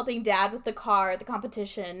 Courtney's helping Dad with the car, the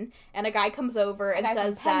competition, and a guy comes over and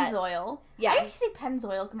says that Pennzoil. Yeah, I used to see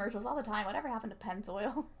Pennzoil commercials all the time. Whatever happened to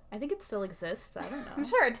Pennzoil? I think it still exists. I don't know. I'm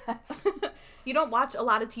sure it does. You don't watch a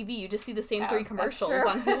lot of TV. You just see the same 3 commercials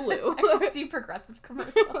on Hulu. I just see progressive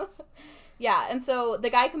commercials. Yeah, and so the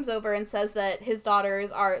guy comes over and says that his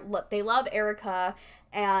daughters they love Erica,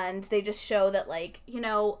 and they just show that, like, you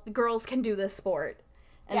know, girls can do this sport.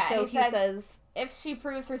 And so he says, if she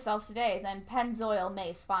proves herself today, then Pennzoil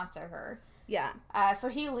may sponsor her. Yeah. So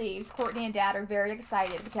he leaves. Courtney and Dad are very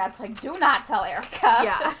excited, but Dad's like, do not tell Erica.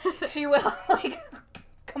 Yeah. She will, like,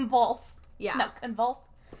 convulse. Yeah. No, convulse.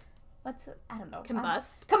 What's it? I don't know.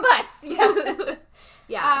 Combust. Combust. Yeah.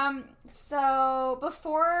 Yeah. So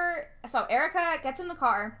Erica gets in the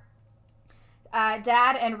car.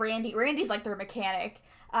 Dad and Randy's like their mechanic,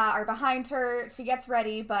 are behind her. She gets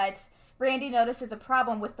ready, but Randy notices a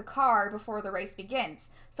problem with the car before the race begins.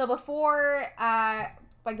 So before,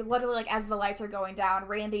 literally, like, as the lights are going down,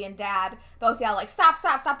 Randy and Dad both yell, like, stop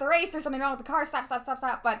the race, there's something wrong with the car,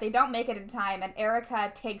 stop, but they don't make it in time, and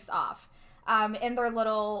Erica takes off. In their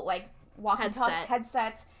little, like, walkie-talkie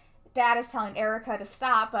headsets, Dad is telling Erica to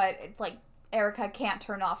stop, but it's like, Erica can't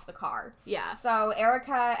turn off the car. Yeah. So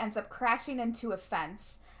Erica ends up crashing into a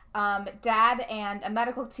fence. Dad and a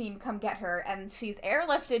medical team come get her, and she's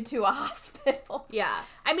airlifted to a hospital. Yeah.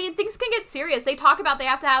 I mean, things can get serious. They talk about they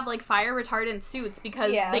have to have, like, fire retardant suits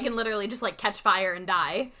because they can literally just, like, catch fire and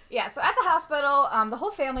die. Yeah, so at the hospital, the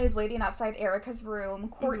whole family is waiting outside Erica's room.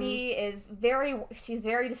 Courtney is she's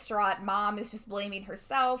very distraught. Mom is just blaming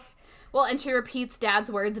herself. Well, and she repeats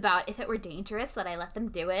Dad's words about, if it were dangerous, would I let them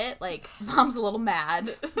do it? Like, Mom's a little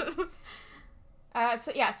mad.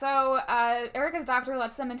 So Erica's doctor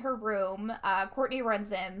lets them in her room. Courtney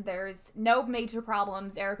runs in. There's no major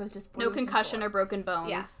problems. Erica's just bruised. No concussion or broken bones.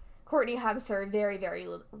 Yeah. Courtney hugs her, very, very,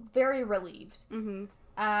 very relieved. Mm-hmm.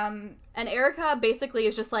 And Erica basically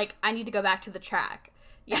is just like, I need to go back to the track.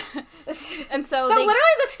 Yeah. And so literally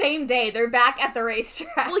the same day, they're back at the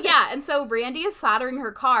racetrack. Well, yeah, and so Randy is soldering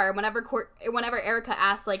her car whenever Erica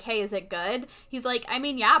asks, like, hey, is it good? He's like, I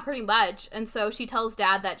mean, yeah, pretty much. And so she tells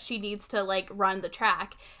Dad that she needs to, like, run the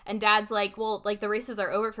track. And Dad's like, well, like, the races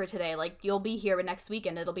are over for today. Like, you'll be here next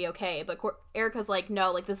weekend. It'll be okay. But Erica's like,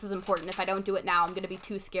 no, like, this is important. If I don't do it now, I'm going to be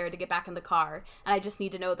too scared to get back in the car. And I just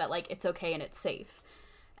need to know that, like, it's okay and it's safe.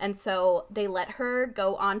 And so they let her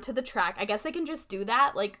go onto the track. I guess they can just do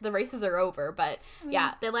that. Like, the races are over. But,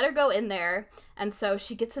 yeah, they let her go in there. And so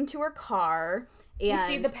she gets into her car. And you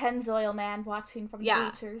see the Pennzoil man watching from the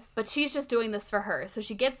bleachers. But she's just doing this for her. So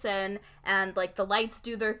she gets in, and, like, the lights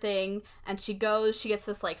do their thing. And she goes. She gets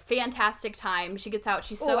this, like, fantastic time. She gets out.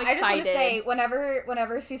 She's so excited. I just want to say,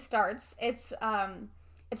 whenever she starts, it's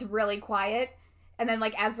really quiet. And then,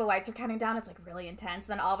 like, as the lights are counting down, it's, like, really intense.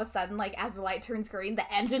 And then all of a sudden, like, as the light turns green,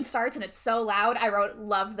 the engine starts, and it's so loud. I wrote,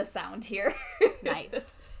 love the sound here.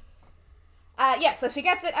 Nice. So she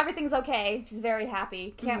gets it. Everything's okay. She's very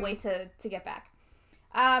happy. Can't wait to get back.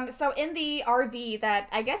 So in the RV that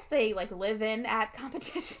I guess they, like, live in at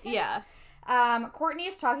competition. Yeah. Courtney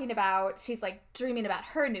is talking about, she's, like, dreaming about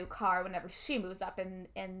her new car whenever she moves up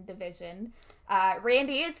in division.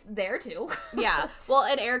 Randy is there, too. Yeah. Well,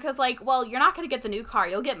 and Erica's like, well, you're not going to get the new car.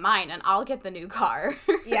 You'll get mine, and I'll get the new car.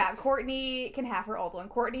 Yeah, Courtney can have her old one.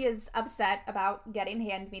 Courtney is upset about getting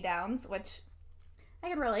hand-me-downs, which I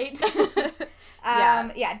can relate.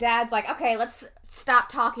 Yeah, Dad's like, okay, let's stop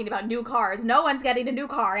talking about new cars. No one's getting a new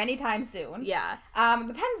car anytime soon. Yeah.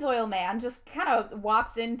 The Pennzoil man just kind of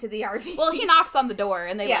walks into the RV. Well, he knocks on the door,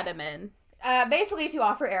 and they let him in. Basically to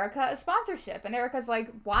offer Erica a sponsorship. And Erica's like,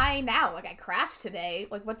 why now? Like, I crashed today.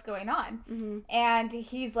 Like, what's going on? Mm-hmm. And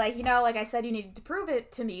he's like, like I said, you needed to prove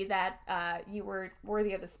it to me that you were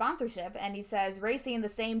worthy of the sponsorship. And he says, racing the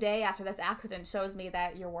same day after this accident shows me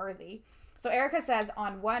that you're worthy. So Erica says,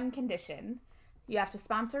 on one condition, you have to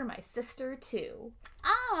sponsor my sister, too.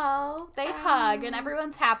 Oh, they hug, and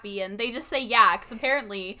everyone's happy, and they just say yeah, because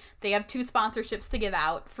apparently they have 2 sponsorships to give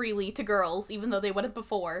out freely to girls, even though they wouldn't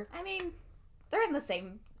before. I mean, they're in the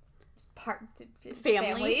same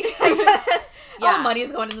family. All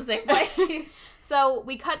money's going to the same place. So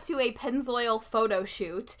we cut to a Pennzoil photo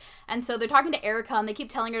shoot, and so they're talking to Erica, and they keep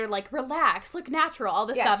telling her, like, relax, look natural, all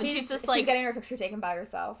this stuff, and she's just, like... She's getting her picture taken by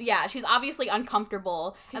herself. Yeah, she's obviously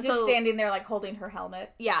uncomfortable. She's just standing there, like, holding her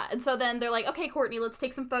helmet. Yeah, and so then they're like, okay, Courtney, let's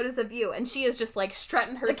take some photos of you, and she is just, like,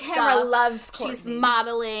 strutting her stuff. The camera loves Courtney. She's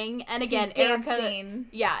modeling, and again, she's Erica... dancing.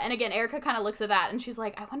 Yeah, and again, Erica kind of looks at that, and she's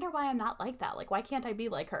like, I wonder why I'm not like that. Like, why can't I be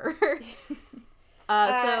like her?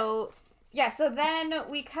 Yeah, so then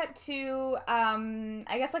we cut to,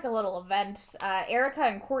 I guess, like, a little event. Erica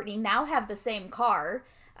and Courtney now have the same car,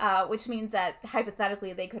 which means that,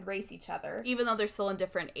 hypothetically, they could race each other. Even though they're still in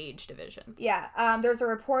different age divisions. Yeah, there's a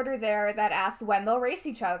reporter there that asks when they'll race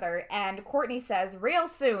each other, and Courtney says, real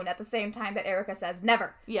soon, at the same time that Erica says,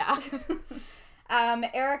 never. Yeah.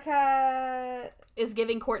 Erica... is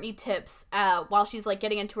giving Courtney tips while she's, like,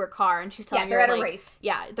 getting into her car, and she's telling her, they're at like, a race.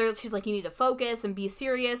 Yeah, she's like, you need to focus and be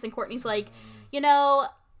serious, and Courtney's like,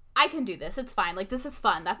 I can do this. It's fine. Like, this is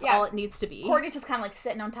fun. That's all it needs to be. Courtney's just kind of, like,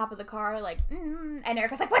 sitting on top of the car, like, and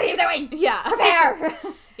Erica's like, what are you doing? Yeah. Prepare!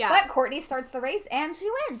 Yeah. But Courtney starts the race, and she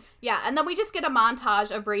wins. Yeah, and then we just get a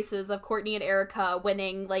montage of races of Courtney and Erica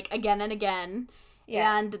winning, like, again and again.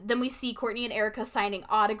 Yeah. And then we see Courtney and Erica signing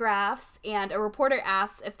autographs, and a reporter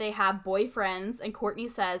asks if they have boyfriends, and Courtney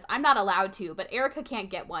says, I'm not allowed to, but Erica can't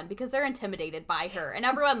get one because they're intimidated by her. And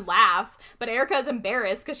everyone laughs, but Erica is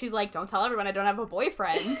embarrassed because she's like, don't tell everyone I don't have a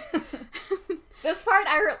boyfriend. This part,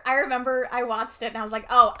 I remember I watched it, and I was like,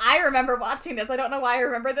 oh, I remember watching this. I don't know why I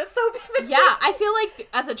remember this so vividly. Yeah, I feel like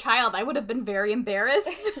as a child, I would have been very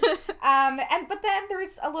embarrassed. But then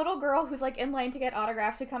there's a little girl who's, like, in line to get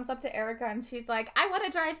autographs. She comes up to Erica, and she's like, I want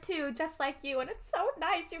to drive too, just like you. And it's so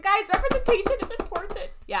nice. You guys, representation is important.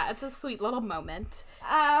 Yeah, it's a sweet little moment.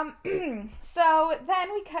 So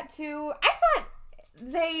then we cut to,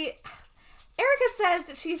 Erica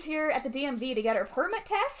says she's here at the DMV to get her permit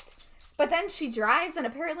test. But then she drives, and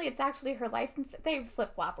apparently it's actually her license. They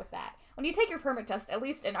flip-flop with that. When you take your permit test, at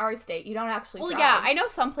least in our state, you don't actually drive. Well, yeah, I know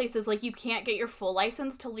some places, like, you can't get your full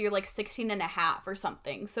license till you're, like, 16 and a half or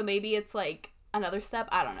something. So maybe it's, like, another step.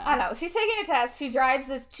 I don't know. I know. She's taking a test. She drives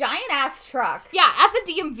this giant-ass truck. Yeah, at the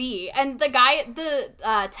DMV. And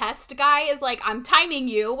the test guy is like, I'm timing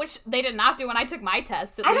you, which they did not do when I took my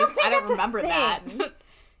test. At least I don't remember that.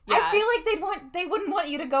 Yeah. I feel like they wouldn't want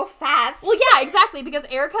you to go fast. Well, yeah, exactly, because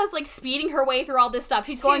Erica's, like, speeding her way through all this stuff.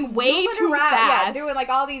 She's going way too fast. Yeah, doing, like,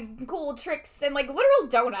 all these cool tricks and, like, literal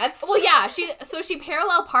donuts. Well, yeah, she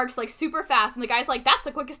parallel parks, like, super fast, and the guy's like, that's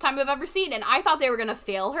the quickest time I've ever seen, and I thought they were gonna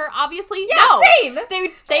fail her, obviously. Yeah, no. same!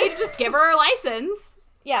 They just give her a license.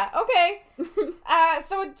 Yeah, okay.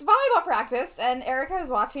 So it's volleyball practice, and Erica is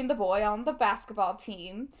watching the boy on the basketball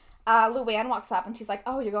team. Luann walks up, and she's like,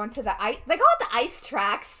 oh, you're going to the ice... They call it the ice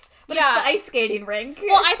tracks, but it's the ice skating rink.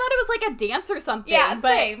 Well, I thought it was, like, a dance or something. Yeah, but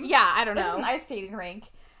same. Yeah, I don't know. It's just an ice skating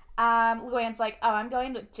rink. Luann's like, oh, I'm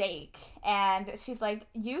going with Jake. And she's like,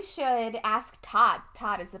 you should ask Todd.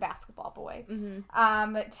 Todd is the basketball boy.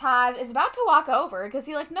 Mm-hmm. Todd is about to walk over because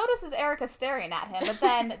he, like, notices Erica staring at him. But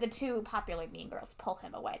then the two popular mean girls pull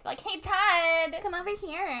him away. They're like, hey, Todd. Come over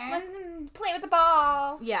here. Play with the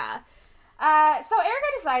ball. Yeah. So Erica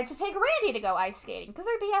decides to take Randy to go ice skating because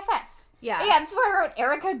they're BFFs. Yeah. Yeah, that's why I wrote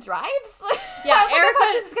Erica drives. Yeah,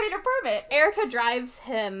 Erica's just getting her permit. Erica drives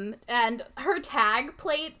him, and her tag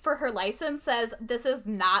plate for her license says, this is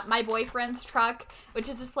not my boyfriend's truck, which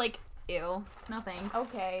is just like, ew, no thanks.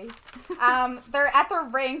 Okay. They're at the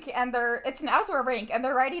rink, and it's an outdoor rink, and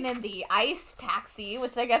they're riding in the ice taxi,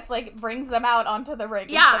 which I guess, like, brings them out onto the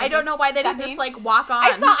rink. Yeah, I don't know why they didn't just, like, walk on.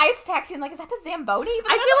 I saw ice taxi, and, like, is that the Zamboni?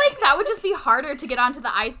 But I feel like that would just be harder to get onto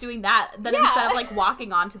the ice doing that than instead of, like,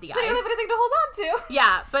 walking onto the ice. So you don't have anything to hold on to.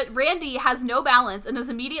 Yeah, but Randy has no balance and is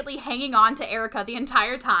immediately hanging on to Erica the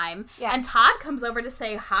entire time. Yeah. And Todd comes over to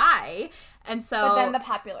say hi. And so... But then the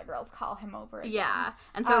popular girls call him over again. Yeah,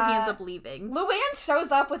 and so he ends up leaving. Luann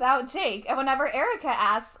shows up without Jake, and whenever Erica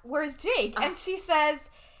asks, where's Jake? And she says,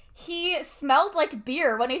 he smelled like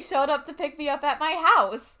beer when he showed up to pick me up at my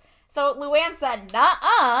house. So Luann said,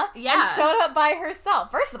 nuh-uh, yeah. and showed up by herself.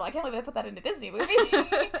 First of all, I can't believe they put that in a Disney movie.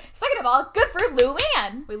 Second of all, good for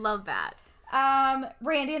Luann. We love that.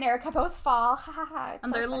 Randy and Erica both fall.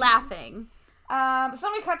 And they're laughing. So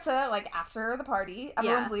then we cut to, like, after the party.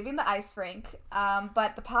 Everyone's leaving the ice rink.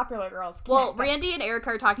 But the popular girls can't. Well, Randy and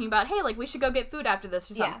Erica are talking about, hey, like, we should go get food after this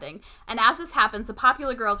or something. And as this happens, the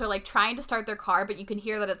popular girls are, like, trying to start their car, but you can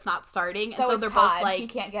hear that it's not starting. So and so they're Todd. both like... He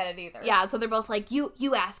can't get it either. Yeah, so they're both like, you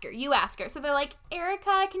ask her. So they're like,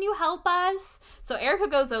 Erica, can you help us? So Erica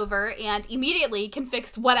goes over and immediately can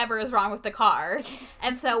fix whatever is wrong with the car.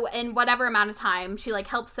 And so in whatever amount of time, she, like,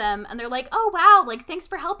 helps them. And they're like, oh, wow, like, thanks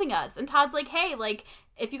for helping us. And Todd's like, hey, like...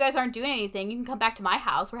 if you guys aren't doing anything, you can come back to my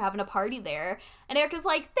house. We're having a party there. And Erica's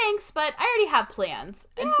like, thanks, but I already have plans.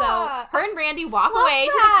 Yeah. And so her and Randy walk away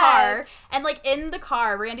to the car. And, like, in the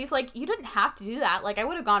car, Randy's like, you didn't have to do that. Like, I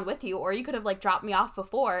would have gone with you, or you could have, like, dropped me off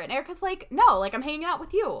before. And Erica's like, no, like, I'm hanging out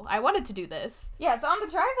with you. I wanted to do this. Yeah, so on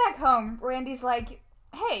the drive back home, Randy's like,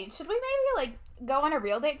 hey, should we maybe, like, go on a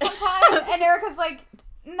real date sometime? And Erica's like,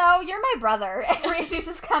 no, you're my brother. And Randy's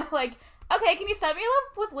just kind of like, okay, can you set me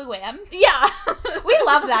up with Luann? Yeah. We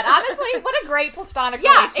love that. Honestly, what a great platonic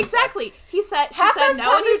relationship. relationship. Exactly. She said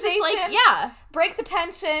no, and he's just like, yeah. Break the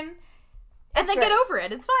tension. And then get over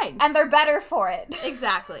it. It's fine. And they're better for it.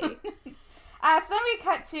 Exactly. So then we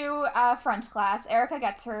cut to French class. Erica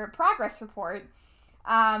gets her progress report.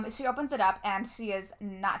 She opens it up, and she is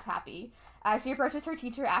not happy. She approaches her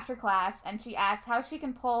teacher after class, and she asks how she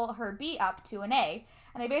can pull her B up to an A.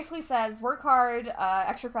 And he basically says, work hard,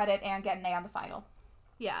 extra credit, and get an A on the final.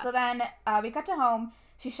 Yeah. So then we cut to home.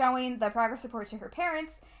 She's showing the progress report to her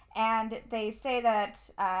parents, and they say that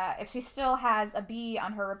if she still has a B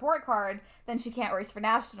on her report card, then she can't race for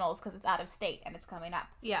nationals because it's out of state and it's coming up.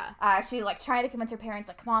 Yeah. She, like, trying to convince her parents,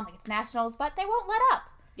 like, come on, like, it's nationals, but they won't let up.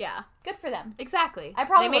 Yeah. Good for them. Exactly. I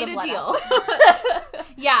probably they made a deal.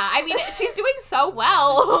 Yeah, I mean, she's doing so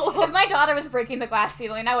well. If my daughter was breaking the glass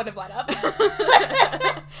ceiling, I would have let up.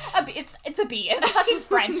 It's a B. It's fucking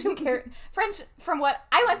French. Who cares? French, from what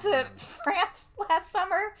I went to France last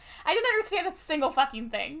summer, I didn't understand a single fucking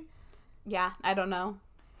thing. Yeah, I don't know.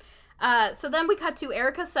 So then we cut to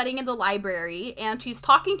Erica studying in the library, and she's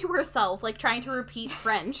talking to herself, like, trying to repeat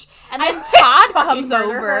French. And then Todd comes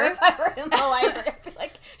over. If I were in the library, I'd be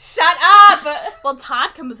like, shut up! Well,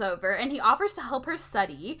 Todd comes over, and he offers to help her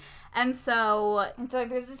study. And so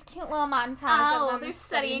there's this cute little montage. Oh, of them they're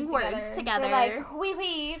studying words together. They're like, oui,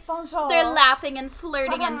 oui, bonjour. They're laughing and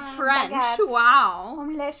flirting in French. Baguette. Wow.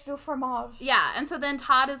 Omelette du fromage. Yeah, and so then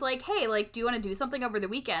Todd is like, hey, like, do you want to do something over the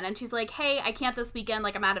weekend? And she's like, hey, I can't this weekend,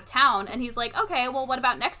 like, I'm out of town. And he's like, okay, well, what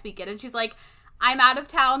about next weekend? And she's like, I'm out of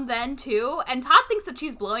town then, too. And Todd thinks that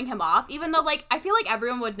she's blowing him off, even though, like, I feel like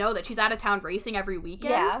everyone would know that she's out of town racing every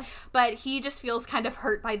weekend. Yeah. But he just feels kind of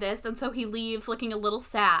hurt by this, and so he leaves looking a little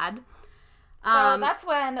sad. So that's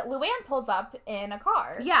when Luann pulls up in a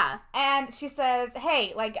car. Yeah. And she says,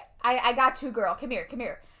 hey, like, I got you, girl. Come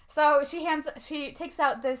here. So she takes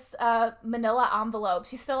out this manila envelope.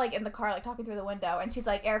 She's still, like, in the car, like, talking through the window. And she's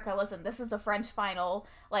like, Erica, listen, this is the French final.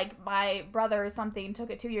 Like, my brother or something took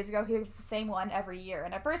it 2 years ago. Here's the same one every year.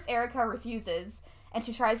 And at first, Erica refuses. And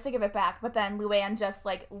she tries to give it back. But then Luann just,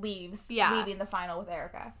 like, leaves. Yeah. Leaving the final with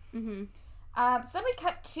Erica. Mm-hmm. So then we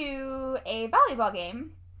cut to a volleyball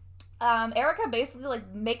game. Erica basically,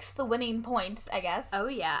 like, makes the winning point, I guess. Oh,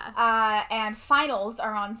 yeah. And finals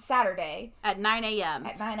are on Saturday. At 9 a.m.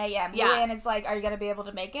 At 9 a.m. Yeah. Luann is like, are you going to be able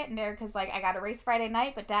to make it? And Erica's like, I got a race Friday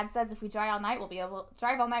night, but Dad says if we drive all night, we'll be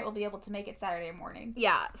able to make it Saturday morning.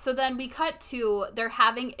 Yeah, so then we cut to they're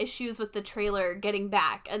having issues with the trailer getting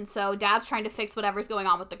back. And so Dad's trying to fix whatever's going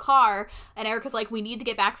on with the car. And Erica's like, we need to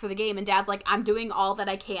get back for the game. And Dad's like, I'm doing all that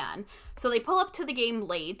I can. So they pull up to the game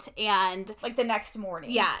late and... Like the next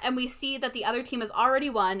morning. Yeah, and we see that the other team has already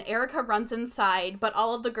won. Erica runs inside, but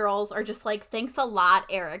all of the girls are just like, thanks a lot,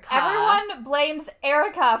 Erica. Everyone blames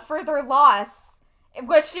Erica for their loss.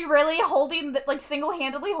 Was she really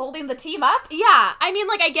single-handedly holding the team up? Yeah, I mean,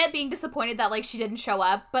 like, I get being disappointed that, like, she didn't show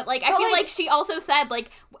up, but, like, I feel like she also said,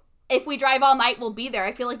 like, if we drive all night, we'll be there.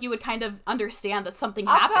 I feel like you would kind of understand that something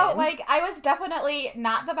happened. Also, like, I was definitely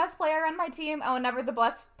not the best player on my team, and whenever the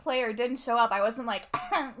best player didn't show up, I wasn't like,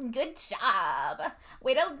 good job.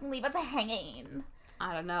 Way to leave us hanging.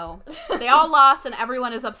 I don't know. They all lost, and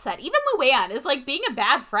everyone is upset. Even Luann is, like, being a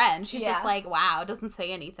bad friend. She's just like, wow, doesn't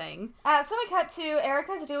say anything. So we cut to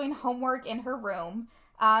Erica's doing homework in her room.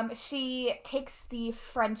 She takes the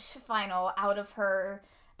French final out of her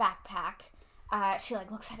backpack. She, like,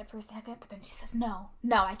 looks at it for a second, but then she says, no,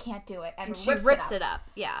 I can't do it. And she rips it up.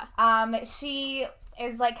 Yeah. She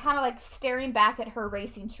is, like, kind of, like, staring back at her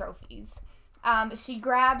racing trophies. She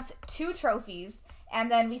grabs 2 trophies, and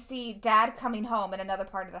then we see Dad coming home in another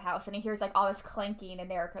part of the house, and he hears, like, all this clanking in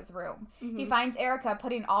Erica's room. Mm-hmm. He finds Erica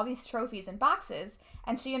putting all these trophies in boxes,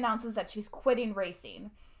 and she announces that she's quitting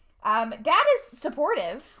racing. Dad is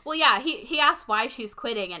supportive. Well, yeah, he asks why she's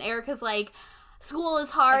quitting, and Erica's like... School is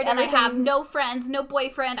hard, and I have no friends, no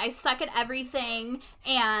boyfriend. I suck at everything,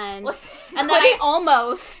 and then I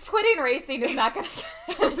almost... Quitting racing is not gonna...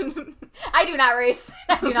 I do not race.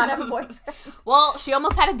 I do not have a boyfriend. Well, she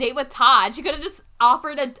almost had a date with Todd. She could have just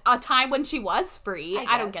offered a time when she was free.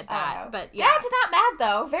 I don't get that, but yeah. Dad's not mad,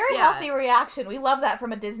 though. Very healthy reaction. We love that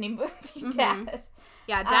from a Disney movie, Dad.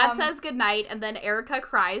 Yeah, Dad says goodnight, and then Erica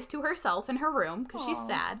cries to herself in her room because she's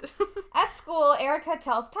sad. At school, Erica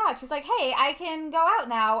tells Todd, she's like, hey, I can go out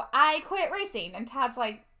now. I quit racing. And Todd's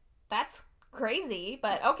like, that's crazy,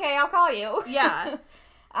 but okay, I'll call you. Yeah.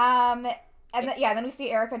 Then we see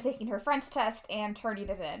Erica taking her French test and turning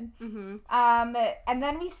it in. Mm-hmm. And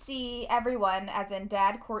then we see everyone, as in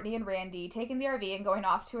Dad, Courtney, and Randy, taking the RV and going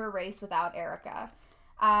off to a race without Erica.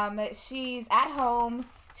 She's at home.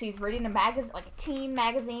 She's reading a teen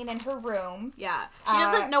magazine in her room. Yeah. She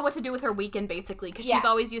doesn't know what to do with her weekend, basically, because she's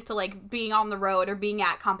always used to, like, being on the road or being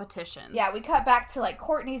at competitions. Yeah, we cut back to, like,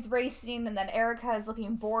 Courtney's racing, and then Erica is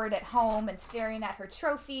looking bored at home and staring at her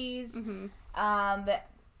trophies. Mm-hmm.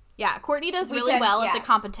 Yeah, Courtney does really well at the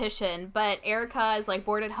competition, but Erica is, like,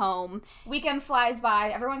 bored at home. Weekend flies by,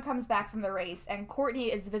 everyone comes back from the race, and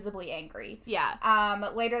Courtney is visibly angry.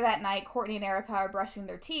 Yeah. Later that night, Courtney and Erica are brushing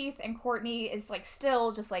their teeth, and Courtney is, like,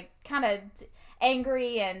 still just, like, kind of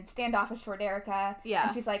angry and standoffish toward Erica. Yeah.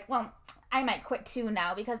 And she's like, well, I might quit too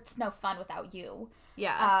now because it's no fun without you.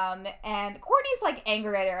 Yeah. And Courtney's, like,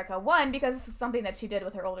 angry at Erica. 1, because this was something that she did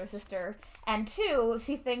with her older sister. And 2,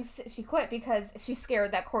 she thinks she quit because she's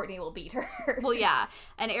scared that Courtney will beat her. Well, yeah.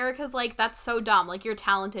 And Erica's like, that's so dumb. Like, you're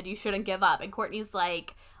talented. You shouldn't give up. And Courtney's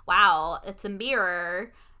like, wow, it's a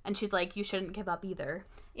mirror. And she's like, you shouldn't give up either.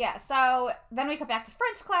 Yeah, so then we come back to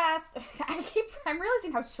French class. I'm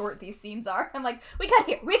realizing how short these scenes are. I'm like, we cut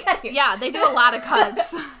here. Yeah, they do a lot of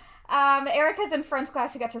cuts. Erica's in French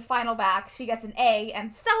class. She gets her final back. She gets an A and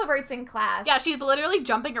celebrates in class. Yeah, she's literally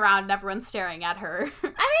jumping around and everyone's staring at her.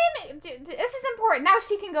 I mean, this is important. Now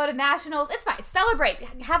she can go to nationals. It's fine. Celebrate.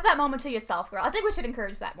 Have that moment to yourself, girl. I think we should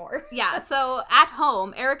encourage that more. Yeah, so at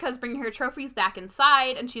home, Erica's bringing her trophies back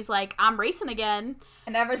inside, and she's like, I'm racing again.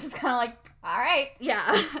 And everyone's just kind of like, all right.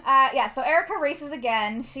 Yeah. So Erica races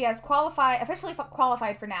again. She has officially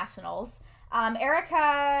qualified for nationals.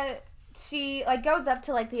 Erica... She, like, goes up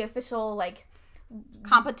to, like, the official, like...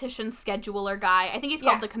 competition scheduler guy. I think he's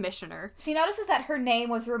called the commissioner. She notices that her name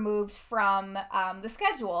was removed from the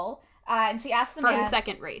schedule, and she asks the man... For her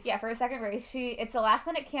second race. Yeah, for her second race. It's a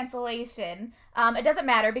last-minute cancellation. It doesn't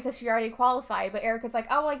matter because she already qualified, but Erica's like,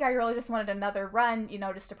 oh, like, I really just wanted another run,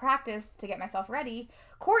 just to practice, to get myself ready.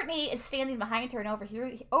 Courtney is standing behind her and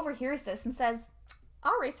overhears this and says,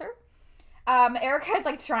 I'll race her. Erica is,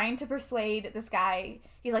 like, trying to persuade this guy.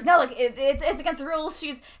 He's like, no, like, it's against the rules.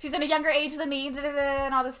 She's in a younger age than me,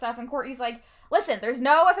 and all this stuff. And Courtney's like, listen, there's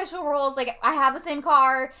no official rules. Like, I have the same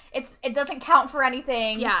car. It doesn't count for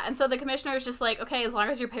anything. Yeah, and so the commissioner is just like, okay, as long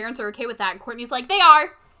as your parents are okay with that. And Courtney's like, they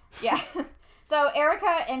are. Yeah. So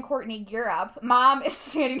Erica and Courtney gear up. Mom is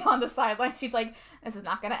standing on the sideline. She's like, this is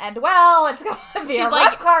not going to end well. It's going to be a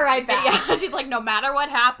rough car ride back. Yeah, she's like, no matter what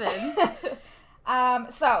happens.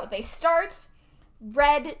 So they start.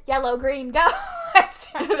 Red, yellow, green, go. I was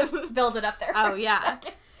trying to build it up there. Oh, yeah.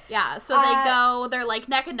 Yeah, so they go, they're, like,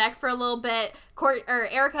 neck and neck for a little bit.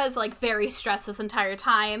 Erica is, like, very stressed this entire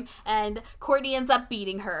time, and Courtney ends up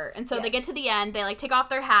beating her. And so they get to the end, they, like, take off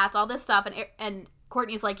their hats, all this stuff, and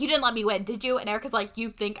Courtney's like, you didn't let me win, did you? And Erica's like,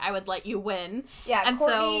 you think I would let you win. Yeah, and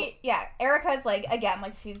Courtney, Erica's, like, again,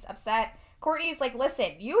 like, she's upset. Courtney's like,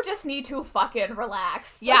 listen, you just need to fucking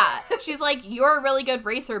relax. Yeah. She's like, you're a really good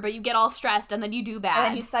racer, but you get all stressed, and then you do bad. And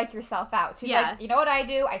then you psych yourself out. She's like, you know what I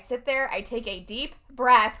do? I sit there, I take a deep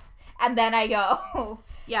breath, and then I go.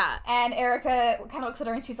 Yeah. And Erica kind of looks at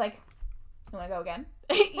her, and she's like, you want to go again?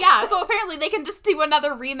 Yeah, so apparently they can just do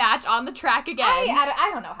another rematch on the track again. I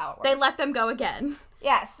don't know how it works. They let them go again.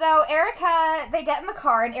 Yeah, so Erica, they get in the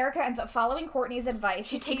car, and Erica ends up following Courtney's advice.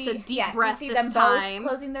 She takes a deep breath you see this them time. both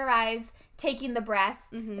closing their eyes, taking the breath.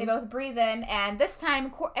 Mm-hmm. They both breathe in, and this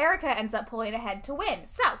time Erica ends up pulling ahead to win.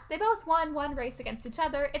 So they both won one race against each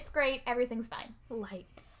other. It's great. Everything's fine.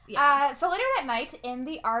 Yeah. So later that night in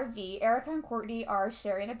the RV, Erica and Courtney are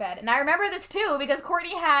sharing a bed. And I remember this too because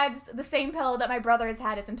Courtney had the same pillow that my brother has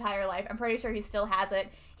had his entire life. I'm pretty sure he still has it.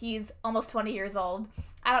 He's almost 20 years old.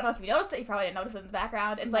 I don't know if you noticed it. You probably didn't notice it in the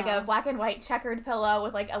background. It's like a black and white checkered pillow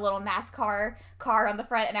with like a little NASCAR car on the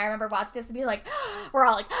front. And I remember watching this and be like, we're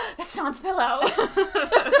all like, that's Sean's pillow.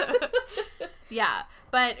 Yeah.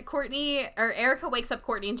 But Erica wakes up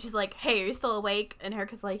Courtney and she's like, hey, are you still awake? And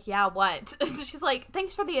Erica's like, yeah, what? She's like,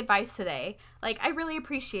 thanks for the advice today. Like, I really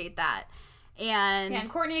appreciate that. And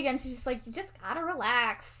Courtney again, she's just like, you just gotta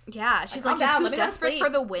relax. Yeah, she's like, you're too desperate for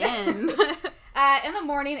the win. In the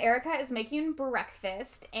morning, Erica is making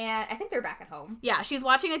breakfast, and I think they're back at home. Yeah, she's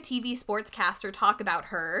watching a TV sportscaster talk about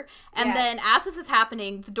her, and then as this is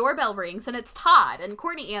happening, the doorbell rings, and it's Todd, and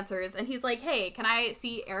Courtney answers, and he's like, hey, can I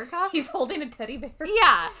see Erica? He's holding a teddy bear.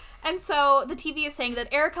 Yeah, and so the TV is saying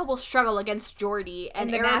that Erica will struggle against Jordy,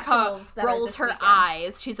 and Erica rolls her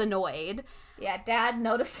eyes. She's annoyed. Yeah,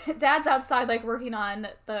 Dad's outside, like, working on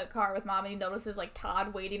the car with Mom, and he notices, like,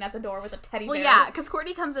 Todd waiting at the door with a teddy bear. Well, yeah, because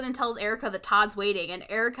Courtney comes in and tells Erica that Todd's waiting, and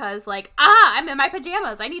Erica is like, I'm in my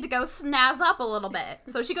pajamas. I need to go snazz up a little bit.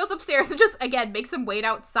 So she goes upstairs and just, again, makes him wait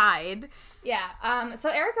outside. Yeah, so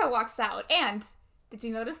Erica walks out, and did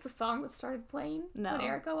you notice the song that started playing when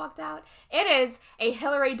Erica walked out? It is a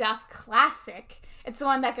Hilary Duff classic. It's the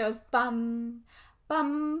one that goes, bum,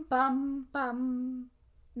 bum, bum, bum.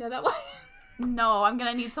 Know that one? No, I'm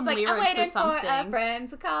gonna need some lyrics or something. I'm waiting for a friend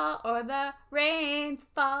to call or the rain to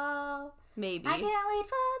fall. Maybe. I can't wait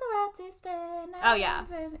for the world to spin. Oh, yeah.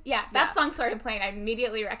 Yeah, that song started playing. I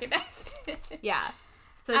immediately recognized it. Yeah.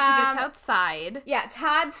 So she gets outside. Yeah,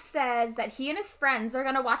 Todd says that he and his friends are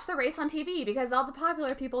going to watch the race on TV because all the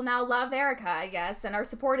popular people now love Erica, I guess, and are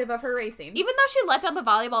supportive of her racing. Even though she let down the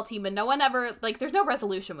volleyball team and no one ever, like, there's no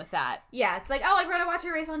resolution with that. Yeah, it's like, we're going to watch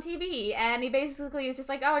your race on TV. And he basically is just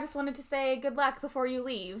like, I just wanted to say good luck before you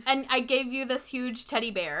leave. And I gave you this huge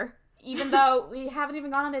teddy bear. Even though we haven't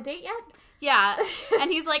even gone on a date yet? Yeah, and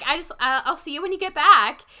he's like, I'll see you when you get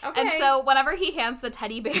back. Okay. And so whenever he hands the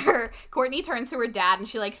teddy bear, Courtney turns to her dad and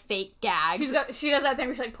she, like, fake gags. She does that thing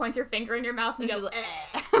where she, like, points her finger in your mouth and goes,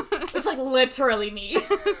 which, like, literally me.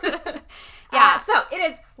 Yeah. So it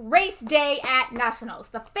is race day at Nationals.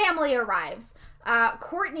 The family arrives.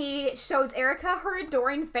 Courtney shows Erica her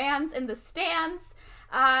adoring fans in the stands.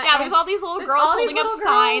 There's all these little girls holding up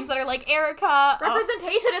signs that are like, Erica.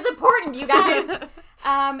 Representation is important, you guys.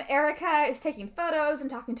 Erica is taking photos and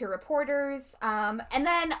talking to reporters. And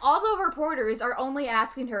then all the reporters are only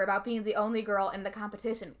asking her about being the only girl in the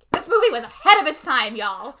competition. This movie was ahead of its time,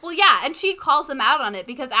 y'all. Well, yeah, and she calls them out on it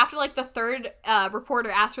because after, like, the third reporter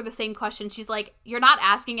asked her the same question, she's like, you're not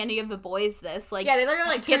asking any of the boys this. Like, yeah, they literally,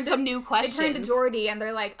 like, get some new questions. They turn to Jordy and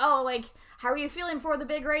they're like, oh, like, how are you feeling for the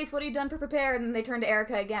big race? What have you done to prepare? And then they turn to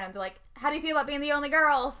Erica again and they're like, how do you feel about being the only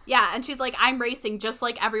girl? Yeah, and she's like, I'm racing just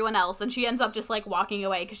like everyone else. And she ends up just, like, walking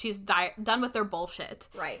away because she's done with their bullshit.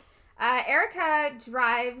 Right. Erica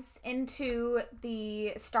drives into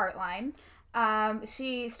the start line.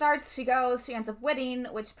 She goes, she ends up winning,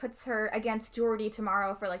 which puts her against Jordy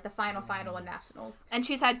tomorrow for, like, the final in Nationals. And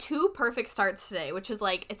she's had 2 perfect starts today, which is,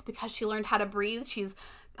 like, it's because she learned how to breathe. She's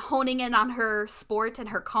honing in on her sport and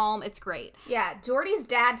her calm. It's great. Yeah, Jordy's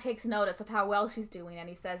dad takes notice of how well she's doing, and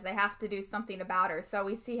he says they have to do something about her, so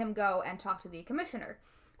we see him go and talk to the commissioner.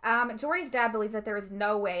 Jordy's dad believes that there is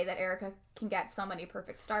no way that Erica can get so many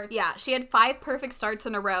perfect starts. Yeah, she had 5 perfect starts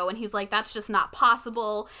in a row, and he's like, that's just not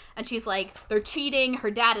possible. And she's like, they're cheating. Her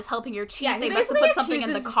dad is helping her cheat. Yeah, they must have put something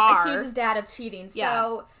in the car. Accuses dad of cheating. Yeah.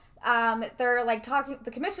 So, they're, like, talking,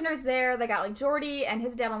 the commissioner's there, they got, like, Jordy and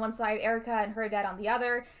his dad on one side, Erica and her dad on the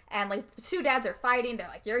other, and, like, the 2 dads are fighting, they're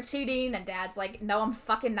like, you're cheating, and dad's like, no, I'm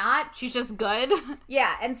fucking not. She's just good.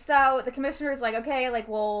 Yeah, and so the commissioner's like, okay, like,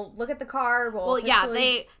 we'll look at the car, yeah,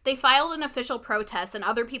 they filed an official protest, and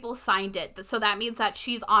other people signed it, so that means that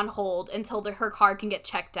she's on hold until her car can get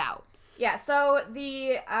checked out. Yeah, so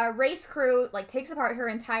the race crew, like, takes apart her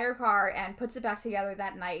entire car and puts it back together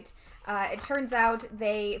that night. It turns out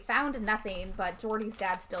they found nothing, but Jordy's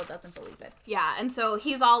dad still doesn't believe it. Yeah, and so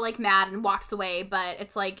he's all, like, mad and walks away, but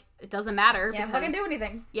it's like, it doesn't matter. Can't fucking do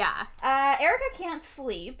anything. Yeah. Erica can't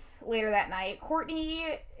sleep later that night. Courtney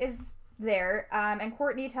is there, and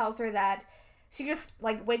Courtney tells her that she just,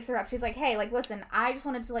 like, wakes her up. She's like, hey, like, listen, I just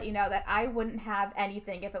wanted to let you know that I wouldn't have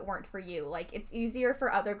anything if it weren't for you. Like, it's easier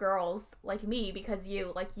for other girls like me because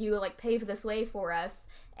you paved this way for us.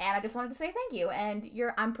 And I just wanted to say thank you. And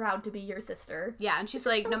I'm proud to be your sister. Yeah, and she's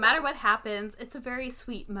like, no matter what happens, it's a very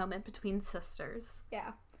sweet moment between sisters.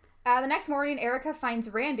 Yeah. The next morning, Erica finds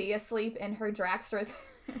Randy asleep in her dragster.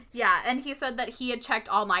 Yeah, and he said that he had checked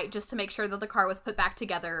all night just to make sure that the car was put back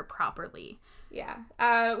together properly. Yeah.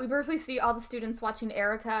 We briefly see all the students watching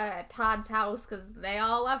Erica at Todd's house because they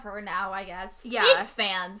all love her now, I guess. Yeah. Fake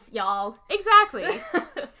fans, y'all. Exactly.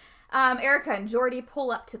 Erica and Jordy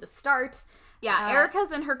pull up to the start. Yeah,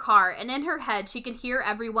 Erica's in her car, and in her head, she can hear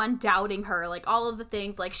everyone doubting her, like, all of the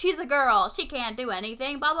things, like, she's a girl, she can't do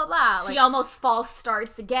anything, blah, blah, blah. She almost false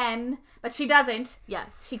starts again, but she doesn't.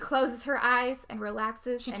 Yes. She closes her eyes and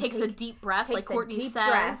relaxes. She takes a deep breath, like Courtney says.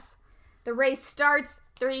 Breath. The race starts.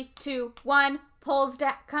 3, 2, 1.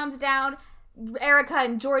 Comes down. Erica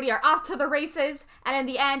and Jordy are off to the races, and in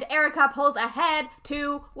the end, Erica pulls ahead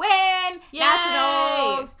to win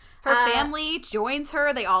Nationals. Her family joins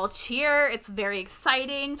her. They all cheer. It's very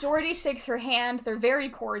exciting. Jordy shakes her hand. They're very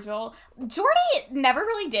cordial. Jordy never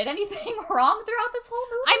really did anything wrong throughout this whole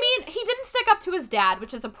movie. I mean, he didn't stick up to his dad,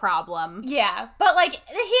 which is a problem. Yeah, but, like,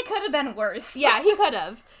 he could have been worse. Yeah, he could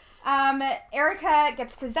have. Erica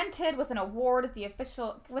gets presented with an award at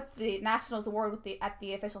the Nationals award at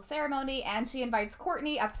the official ceremony, and she invites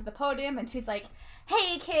Courtney up to the podium, and she's like,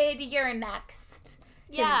 "Hey, kid, you're next."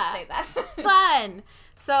 She didn't say that. Fun.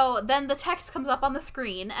 So then the text comes up on the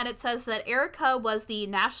screen, and it says that Erica was the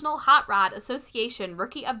National Hot Rod Association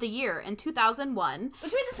Rookie of the Year in 2001.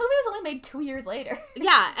 Which means this movie was only made 2 years later.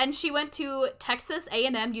 Yeah, and she went to Texas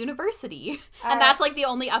A&M University. And that's, like, the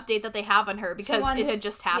only update that they have on her, because it had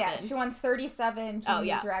just happened. Yeah, she won 37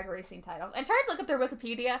 junior drag racing titles. I tried to look up their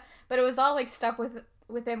Wikipedia, but it was all, like, stuff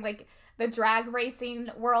within, like, the drag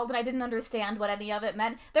racing world, and I didn't understand what any of it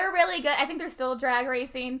meant. They're really good. I think they're still drag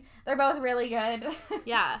racing. They're both really good.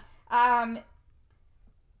 Yeah.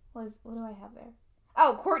 What do I have there?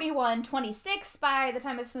 Oh, Courtney won 26 by the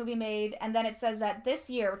time this movie made, and then it says that this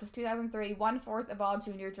year, which is 2003, 1/4 of all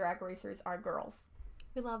junior drag racers are girls.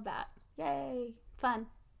 We love that. Yay. Fun.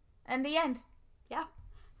 And the end. Yeah.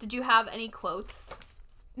 Did you have any quotes?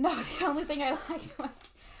 No, the only thing I liked was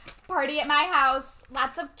party at my house,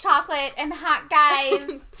 lots of chocolate and hot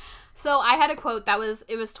guys. So I had a quote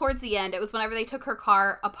it was towards the end. It was whenever they took her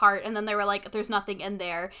car apart, and then they were like, there's nothing in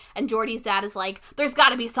there. And Jordy's dad is like, there's got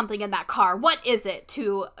to be something in that car. What is it?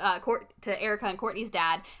 To Erica and Courtney's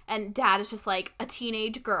dad. And dad is just like, a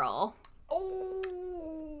teenage girl.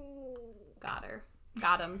 Oh. Got her.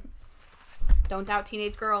 Got him. Don't doubt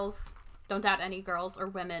teenage girls. Don't doubt any girls or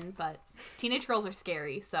women, but teenage girls are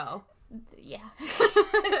scary, so. Yeah.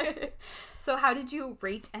 So how did you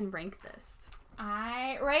rate and rank this?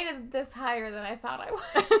 I rated this higher than I thought I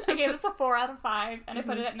was. I gave this a 4 out of 5, and I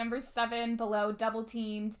put it at number 7, below Double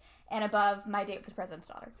Teamed, and above My Date with the President's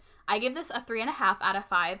Daughter. I gave this a 3.5 out of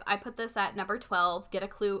 5. I put this at number 12. Get a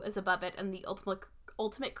Clue is above it, and The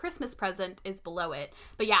Ultimate Christmas Present is below it.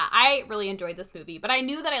 But yeah, I really enjoyed this movie, but I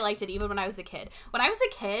knew that I liked it even when I was a kid. When I was a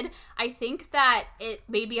kid, I think that it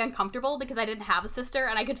made me uncomfortable because I didn't have a sister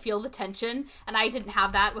and I could feel the tension, and I didn't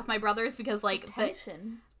have that with my brothers because, like,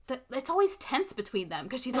 tension. It's always tense between them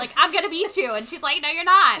because she's like, I'm gonna beat you, and she's like, no, you're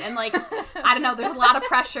not, and, like, I don't know, there's a lot of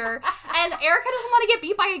pressure, and Erica doesn't want to get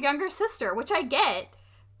beat by a younger sister, which I get.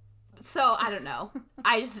 So, I don't know.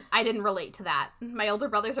 I didn't relate to that. My older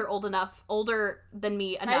brothers are older than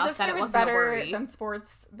me enough that it wasn't a worry. My sister was better than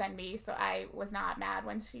sports than me, so I was not mad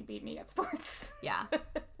when she beat me at sports. Yeah.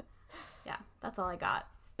 Yeah, that's all I got.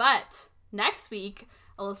 But next week,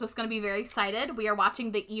 Elizabeth's going to be very excited. We are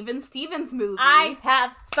watching the Even Stevens movie. I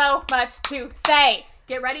have so much to say.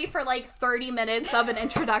 Get ready for 30 minutes of an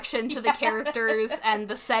introduction to the characters and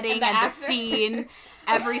the setting and the scene,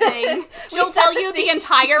 everything. She'll tell you the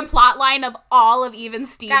entire plot line of all of Even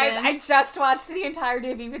Stevens. Guys, I just watched the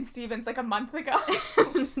entirety of Even Stevens a month ago.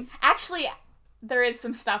 Actually, there is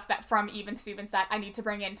some stuff that from Even Stevens that I need to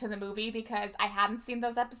bring into the movie because I hadn't seen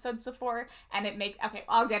those episodes before, and it makes... Okay,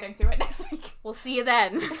 I'll get into it next week. We'll see you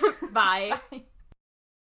then. Bye. Bye.